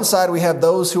 On the one side, we have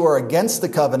those who are against the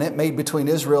covenant made between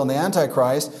Israel and the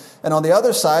Antichrist. And on the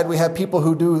other side, we have people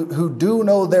who do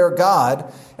know their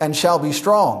God and shall be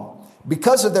strong.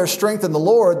 Because of their strength in the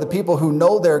Lord, the people who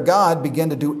know their God begin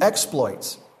to do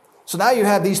exploits. So now you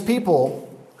have these people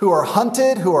who are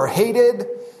hunted, who are hated.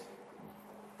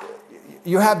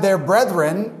 You have their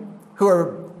brethren who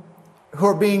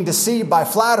are being deceived by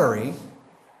flattery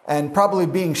and probably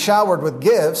being showered with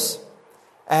gifts.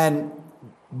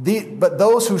 But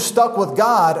those who stuck with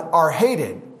God are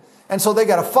hated. And so they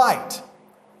got to fight.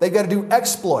 They got to do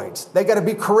exploits. They got to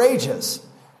be courageous.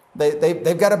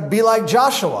 They've got to be like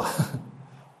Joshua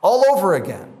all over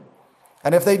again.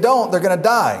 And if they don't, they're going to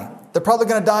die. They're probably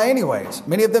going to die anyways.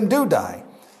 Many of them do die.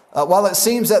 While it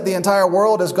seems that the entire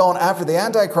world has gone after the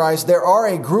Antichrist, there are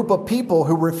a group of people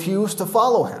who refuse to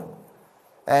follow him.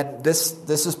 And this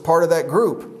is part of that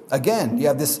group. Again, you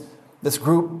have this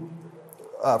group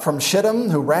from Shittim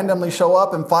who randomly show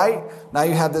up and fight. Now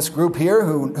you have this group here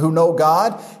who know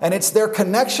God. And it's their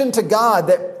connection to God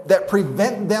that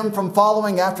prevent them from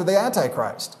following after the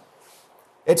Antichrist.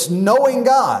 It's knowing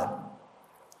God.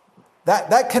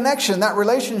 That connection, that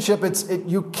relationship,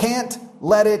 you can't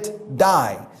let it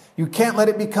die. You can't let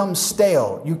it become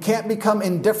stale. You can't become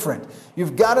indifferent.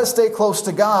 You've got to stay close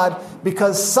to God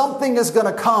because something is going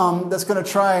to come that's going to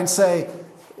try and say,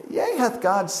 yea, hath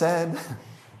God said.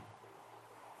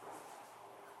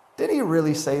 Did he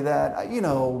really say that?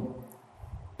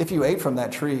 If you ate from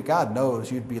that tree, God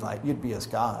knows you'd be as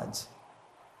gods.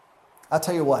 I'll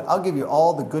tell you what, I'll give you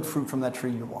all the good fruit from that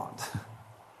tree you want.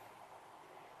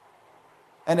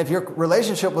 And if your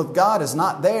relationship with God is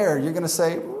not there, you're going to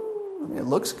say, it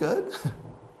looks good.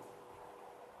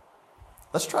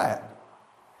 Let's try it.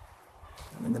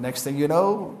 And the next thing you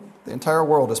know, the entire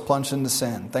world is plunged into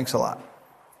sin. Thanks a lot.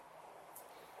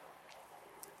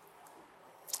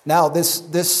 Now,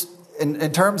 this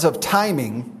in terms of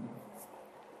timing,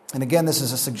 and again, this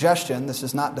is a suggestion, this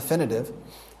is not definitive.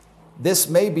 This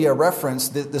may be a reference,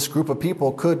 this group of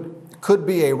people could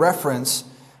be a reference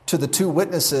to the 2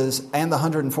 witnesses and the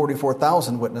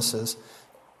 144,000 witnesses.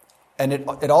 And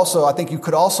it also, I think you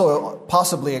could also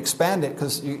possibly expand it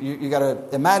because you got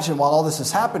to imagine while all this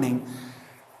is happening,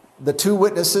 the 2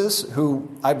 witnesses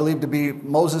who I believe to be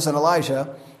Moses and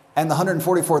Elijah and the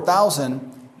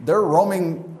 144,000, they're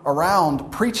roaming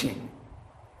around preaching.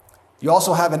 You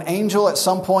also have an angel at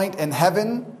some point in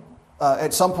heaven,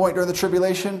 at some point during the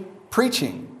tribulation,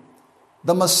 preaching.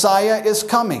 The Messiah is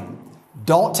coming.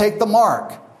 Don't take the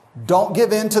mark. Don't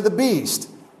give in to the beast.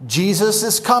 Jesus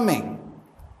is coming.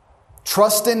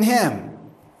 Trust in him.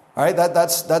 All right,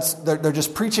 they're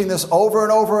just preaching this over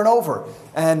and over and over.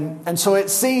 And so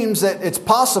it seems that it's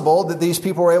possible that these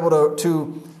people were able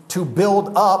to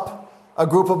build up a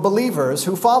group of believers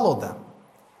who followed them.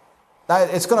 Now,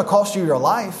 it's going to cost you your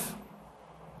life.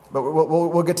 But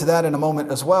we'll get to that in a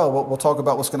moment as well. We'll talk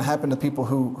about what's going to happen to people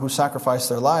who sacrifice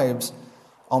their lives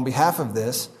on behalf of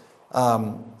this.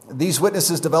 these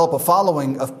witnesses develop a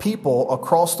following of people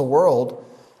across the world,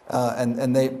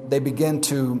 and they begin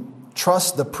to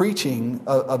trust the preaching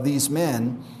of these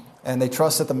men, and they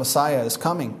trust that the Messiah is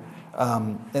coming.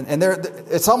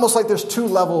 It's almost like there's two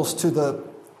levels to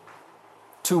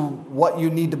what you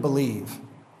need to believe.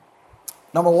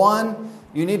 Number one,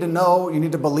 you need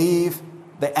to believe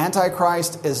the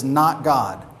Antichrist is not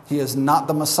God. He is not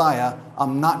the Messiah.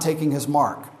 I'm not taking his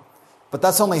mark. But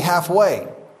that's only halfway.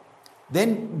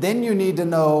 Then you need to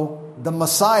know the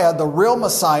Messiah, the real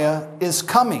Messiah, is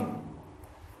coming.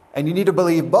 And you need to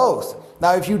believe both.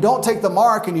 Now, if you don't take the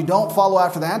mark and you don't follow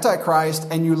after the Antichrist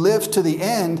and you live to the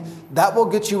end, that will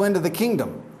get you into the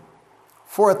kingdom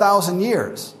for 1,000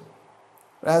 years.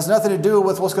 It has nothing to do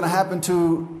with what's going to happen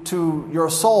to your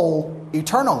soul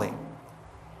eternally.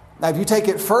 Now, if you take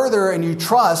it further and you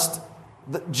trust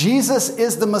that Jesus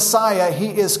is the Messiah, he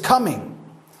is coming,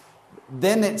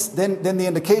 then the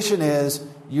indication is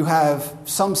you have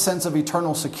some sense of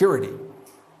eternal security.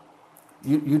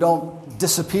 You don't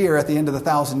disappear at the end of the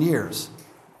 1,000 years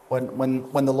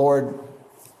when the Lord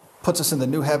puts us in the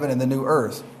new heaven and the new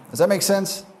earth. Does that make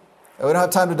sense? We don't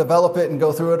have time to develop it and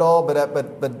go through it all,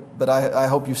 but I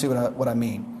hope you see what I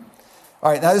mean.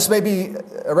 All right, now this may be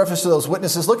a reference to those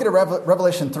witnesses. Look at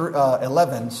Revelation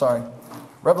 11. Sorry,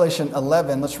 Revelation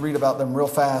 11. Let's read about them real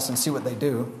fast and see what they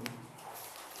do.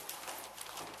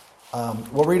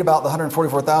 We'll read about the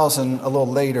 144,000 a little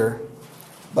later,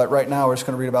 but right now we're just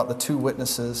going to read about the two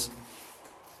witnesses.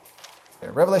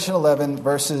 Okay, Revelation 11,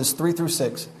 verses 3 through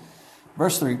 6.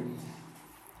 Verse 3.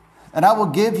 And I will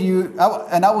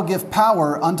give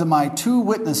power unto my two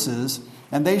witnesses,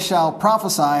 and they shall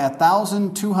prophesy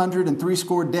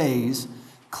 1,260 days,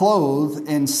 clothed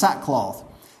in sackcloth.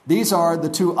 These are the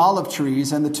two olive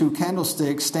trees and the two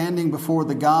candlesticks standing before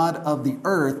the God of the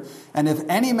earth. And if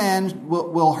any man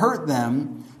will hurt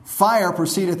them, fire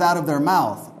proceedeth out of their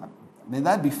mouth. I mean,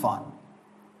 that'd be fun.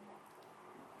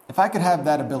 If I could have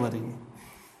that ability,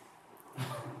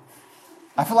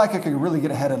 I feel like I could really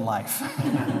get ahead in life.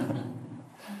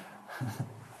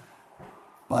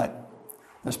 But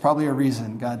there's probably a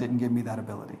reason God didn't give me that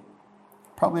ability.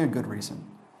 Probably a good reason.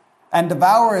 And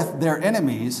devoureth their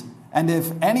enemies, and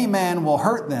if any man will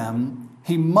hurt them,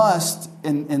 he must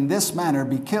in this manner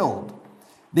be killed.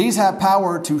 These have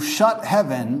power to shut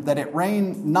heaven, that it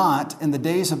rain not in the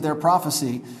days of their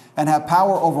prophecy, and have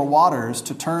power over waters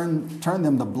to turn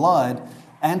them to blood,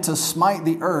 and to smite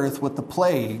the earth with the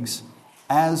plagues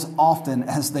as often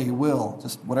as they will.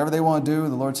 Just whatever they want to do,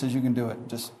 the Lord says you can do it.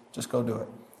 Just go do it.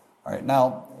 All right,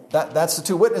 now that's the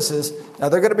two witnesses. Now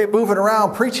they're going to be moving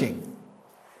around preaching.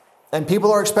 And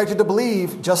people are expected to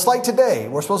believe, just like today.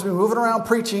 We're supposed to be moving around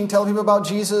preaching, telling people about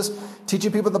Jesus,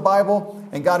 teaching people the Bible,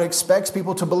 and God expects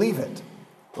people to believe it.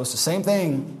 Well, it's the same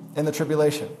thing in the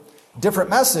tribulation. Different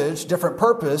message, different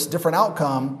purpose, different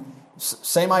outcome,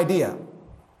 same idea.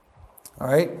 All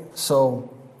right,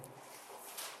 so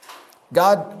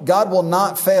God will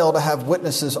not fail to have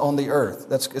witnesses on the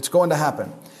earth. It's going to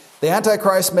happen. The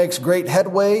Antichrist makes great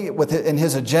headway in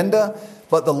his agenda,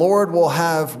 but the Lord will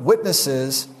have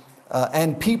witnesses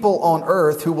and people on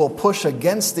earth who will push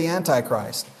against the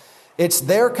Antichrist. It's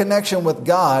their connection with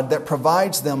God that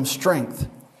provides them strength.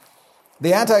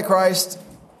 The Antichrist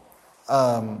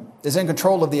is in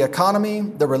control of the economy,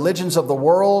 the religions of the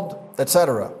world,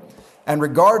 etc. And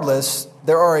regardless,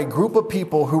 there are a group of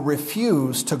people who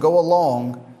refuse to go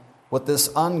along with this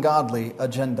ungodly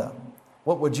agenda.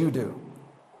 What would you do?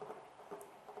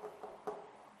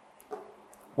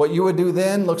 What you would do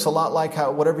then looks a lot like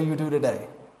whatever you do today.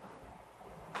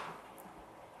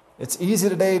 It's easy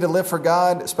today to live for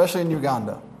God, especially in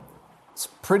Uganda. It's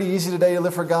pretty easy today to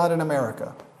live for God in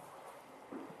America.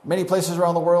 Many places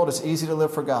around the world, it's easy to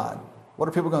live for God. What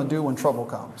are people going to do when trouble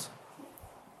comes?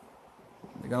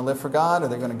 They're going to live for God, or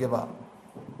they're going to give up?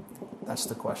 That's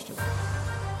the question.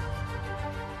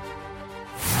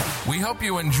 We hope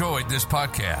you enjoyed this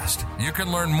podcast. You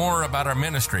can learn more about our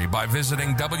ministry by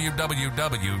visiting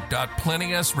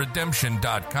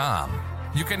www.plenteousredemption.com.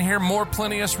 You can hear more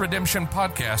Plenteous Redemption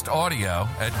podcast audio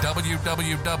at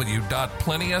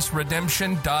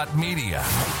www.plenteousredemption.media.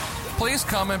 Please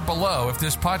comment below if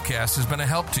this podcast has been a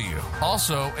help to you.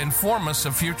 Also, inform us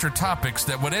of future topics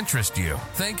that would interest you.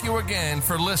 Thank you again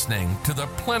for listening to the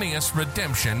Plenteous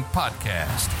Redemption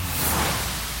podcast.